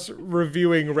just us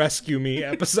reviewing Rescue Me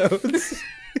episodes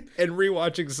and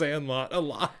rewatching Sandlot a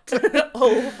lot. A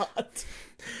lot.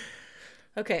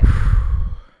 Okay.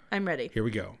 I'm ready. Here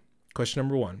we go. Question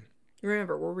number 1.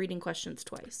 Remember, we're reading questions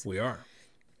twice. We are.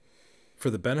 For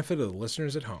the benefit of the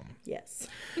listeners at home. Yes.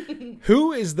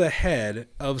 Who is the head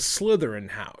of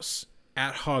Slytherin House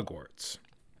at Hogwarts?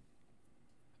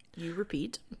 You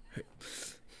repeat.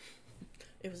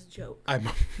 It was a joke. I'm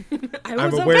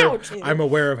I'm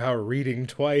aware of how reading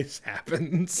twice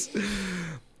happens.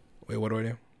 Wait, what do I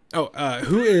do? Oh,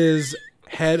 who is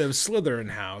head of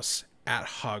Slytherin House at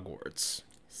Hogwarts?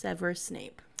 Severus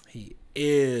Snape. He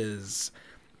is.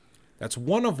 That's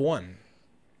 1 of 1.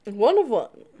 1 of 1.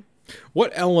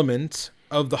 What element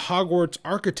of the Hogwarts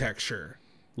architecture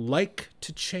like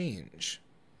to change?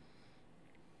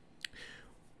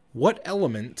 What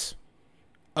element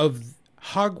of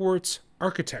Hogwarts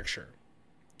architecture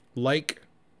like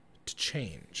to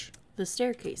change? The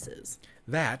staircases.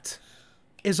 That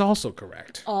is also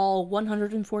correct. All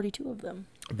 142 of them.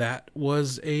 That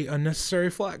was a unnecessary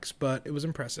flex, but it was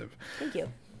impressive. Thank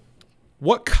you.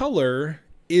 What color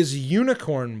is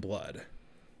unicorn blood?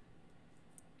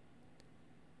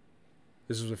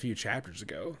 This was a few chapters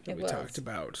ago that we talked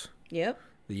about. Yep.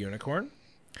 The unicorn.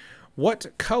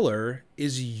 What color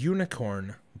is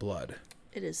unicorn blood?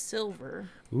 It is silver.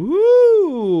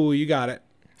 Ooh, you got it.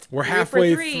 We're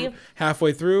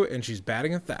halfway through, and she's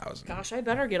batting 1,000. Gosh, I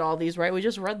better get all these right. We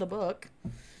just read the book.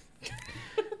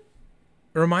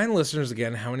 Remind listeners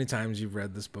again how many times you've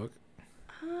read this book.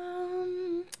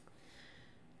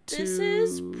 This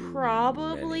is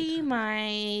probably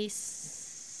my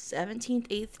 17th,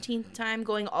 18th time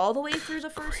going all the way through the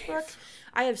first book.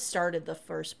 I have started the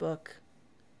first book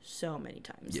so many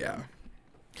times. Yeah.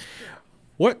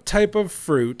 What type of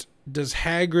fruit does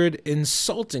Hagrid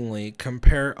insultingly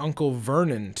compare Uncle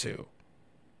Vernon to?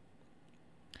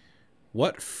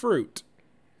 What fruit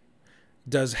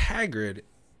does Hagrid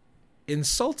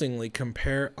insultingly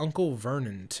compare Uncle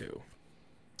Vernon to?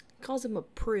 He calls him a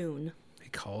prune. He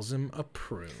calls him a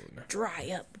prune.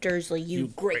 Dry up, Dursley, you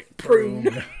great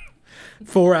prune.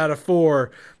 4 out of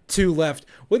 4. 2 left.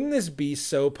 Wouldn't this be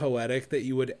so poetic that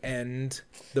you would end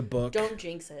the book? Don't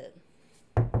jinx it.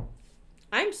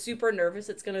 I'm super nervous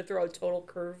it's going to throw a total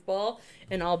curveball,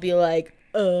 and I'll be like,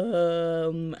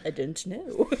 I didn't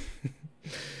know.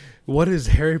 What is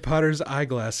Harry Potter's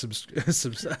eyeglass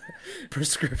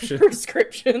prescription?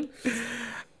 Prescription.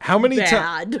 How many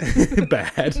times?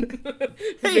 Bad.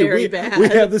 Hey, Very bad. We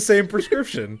have the same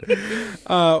prescription.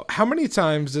 How many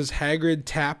times does Hagrid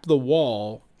tap the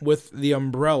wall with the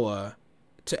umbrella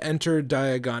to enter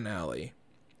Diagon Alley?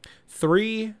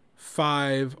 3,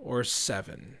 5, or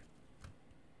 7?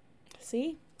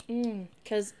 See?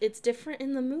 Because it's different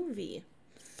in the movie.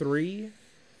 3,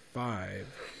 5,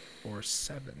 or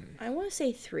 7? I want to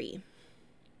say 3.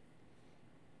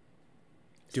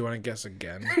 Do you want to guess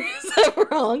again? Is that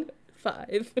wrong?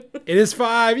 5. It is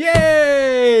 5.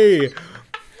 Yay!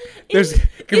 There's going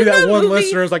to be that one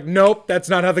listener who's like, nope, that's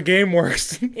not how the game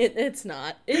works. It's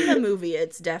not. In the movie,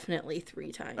 it's definitely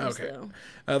 3 times, okay.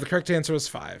 though. The correct answer was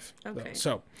 5. Okay.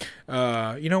 Though.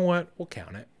 So, you know what? We'll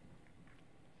count it.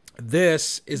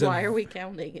 This is Why are we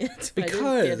counting it?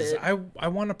 Because I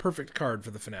want a perfect card for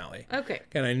the finale. Okay.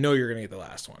 And I know you're going to get the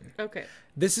last one. Okay.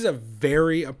 This is a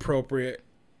very appropriate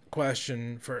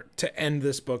question to end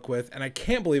this book with, and I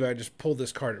can't believe I just pulled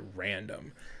this card at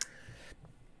random.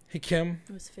 Hey, Kim.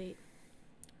 It was fate.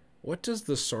 What does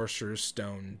the Sorcerer's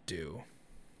Stone do?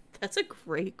 That's a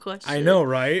great question. I know,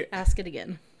 right? Ask it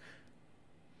again.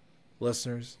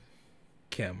 Listeners,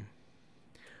 Kim,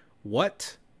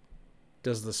 what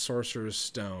does the Sorcerer's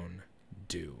Stone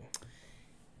do?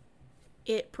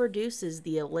 It produces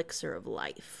the elixir of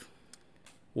life.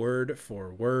 Word for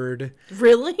word.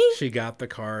 Really? She got the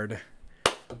card.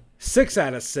 6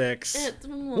 out of 6.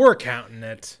 We're counting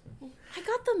it. I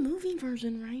got the movie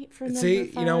version right for number 5.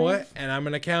 See, you know what? And I'm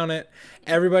going to count it.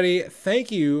 Everybody,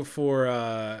 thank you for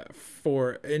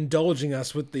indulging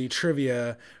us with the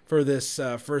trivia for this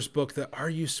first book, the Are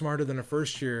You Smarter Than a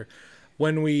First Year?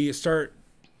 When we start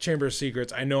Chamber of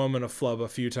Secrets, I know I'm going to flub a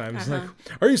few times. Like,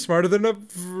 are you smarter than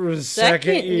a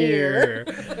second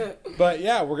year? But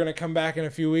yeah, we're going to come back in a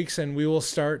few weeks and we will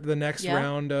start the next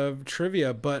round of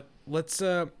trivia. But let's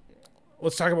talk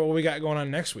about what we got going on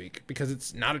next week, because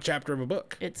it's not a chapter of a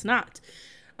book. It's not.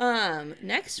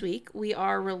 Next week, we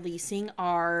are releasing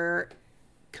our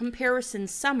comparison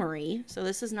summary. So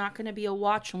this is not going to be a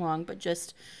watch along, but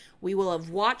just we will have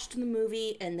watched the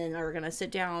movie and then are going to sit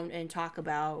down and talk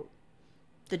about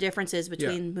the differences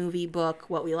between movie, book,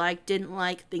 what we liked, didn't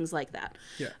like, things like that.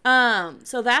 Yeah.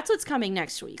 So that's what's coming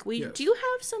next week. We do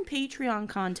have some Patreon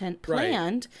content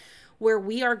planned where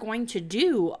we are going to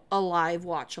do a live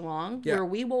watch along where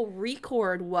we will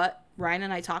record what Ryan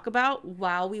and I talk about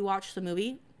while we watch the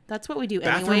movie. That's what we do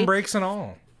anyway. Bathroom breaks and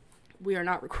all. We are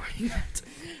not recording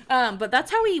that. But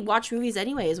that's how we watch movies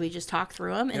anyway, is we just talk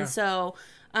through them. And so...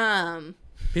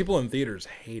 people in theaters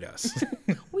hate us.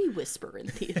 We whisper in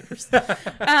theaters.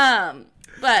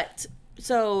 But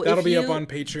so that'll be up on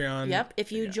Patreon. Yep.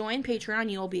 If you join Patreon,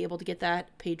 you'll be able to get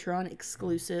that Patreon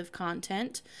exclusive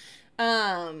content.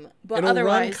 But it'll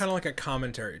otherwise, run kind of like a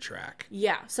commentary track.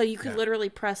 Yeah. So you could literally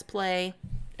press play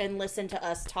and listen to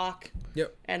us talk.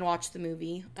 Yep. And watch the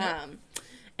movie.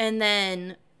 And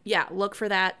then look for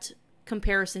that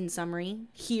comparison summary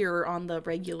here on the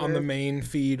regular, on the main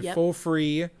feed for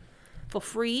free.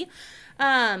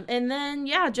 And then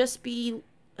just be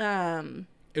it'll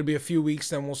be a few weeks,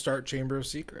 then we'll start Chamber of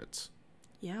Secrets.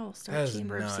 We'll start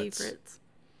Chamber of Secrets.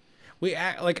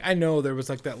 I know there was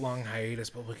like that long hiatus,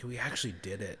 but look, we actually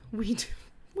did it. We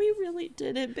really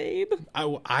did it, babe.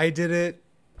 I did it.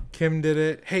 Kim did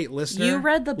it. Hey, listener, you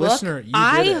read the book. Listener, you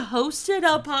did it. Hosted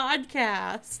a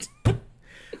podcast.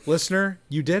 Listener,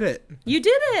 you did it. You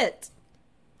did it.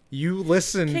 You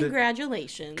listened.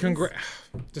 Congratulations.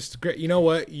 Just great. You know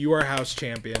what? You are house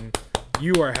champion.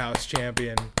 You are house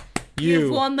champion.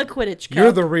 You've won the Quidditch Cup.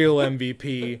 You're the real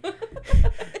MVP.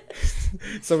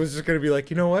 Someone's just going to be like,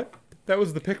 you know what? That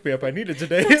was the pick-me-up I needed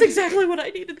today. That's exactly what I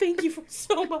needed. Thank you for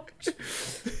so much.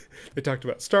 They talked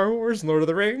about Star Wars and Lord of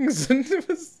the Rings, and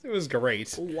it was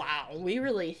great. Wow. We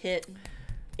really hit...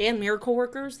 And Miracle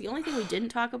Workers. The only thing we didn't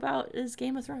talk about is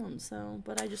Game of Thrones.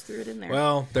 But I just threw it in there.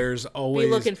 Well, there's always...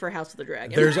 Be looking for House of the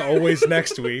Dragon. There's always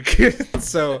next week.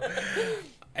 So,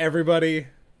 everybody,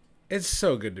 it's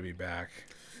so good to be back.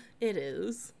 It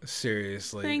is.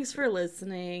 Seriously. Thanks for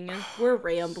listening. We're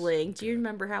rambling. Do you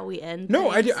remember how we end?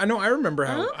 No, things? I know. I remember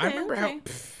how. Okay, I remember how.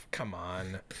 Come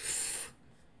on,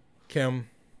 Kim.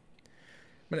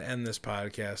 I'm gonna end this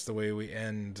podcast the way we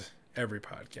end every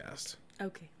podcast.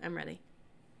 Okay, I'm ready.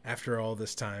 After all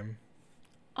this time.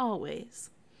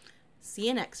 Always. See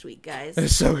you next week, guys.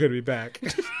 It's so good to be back.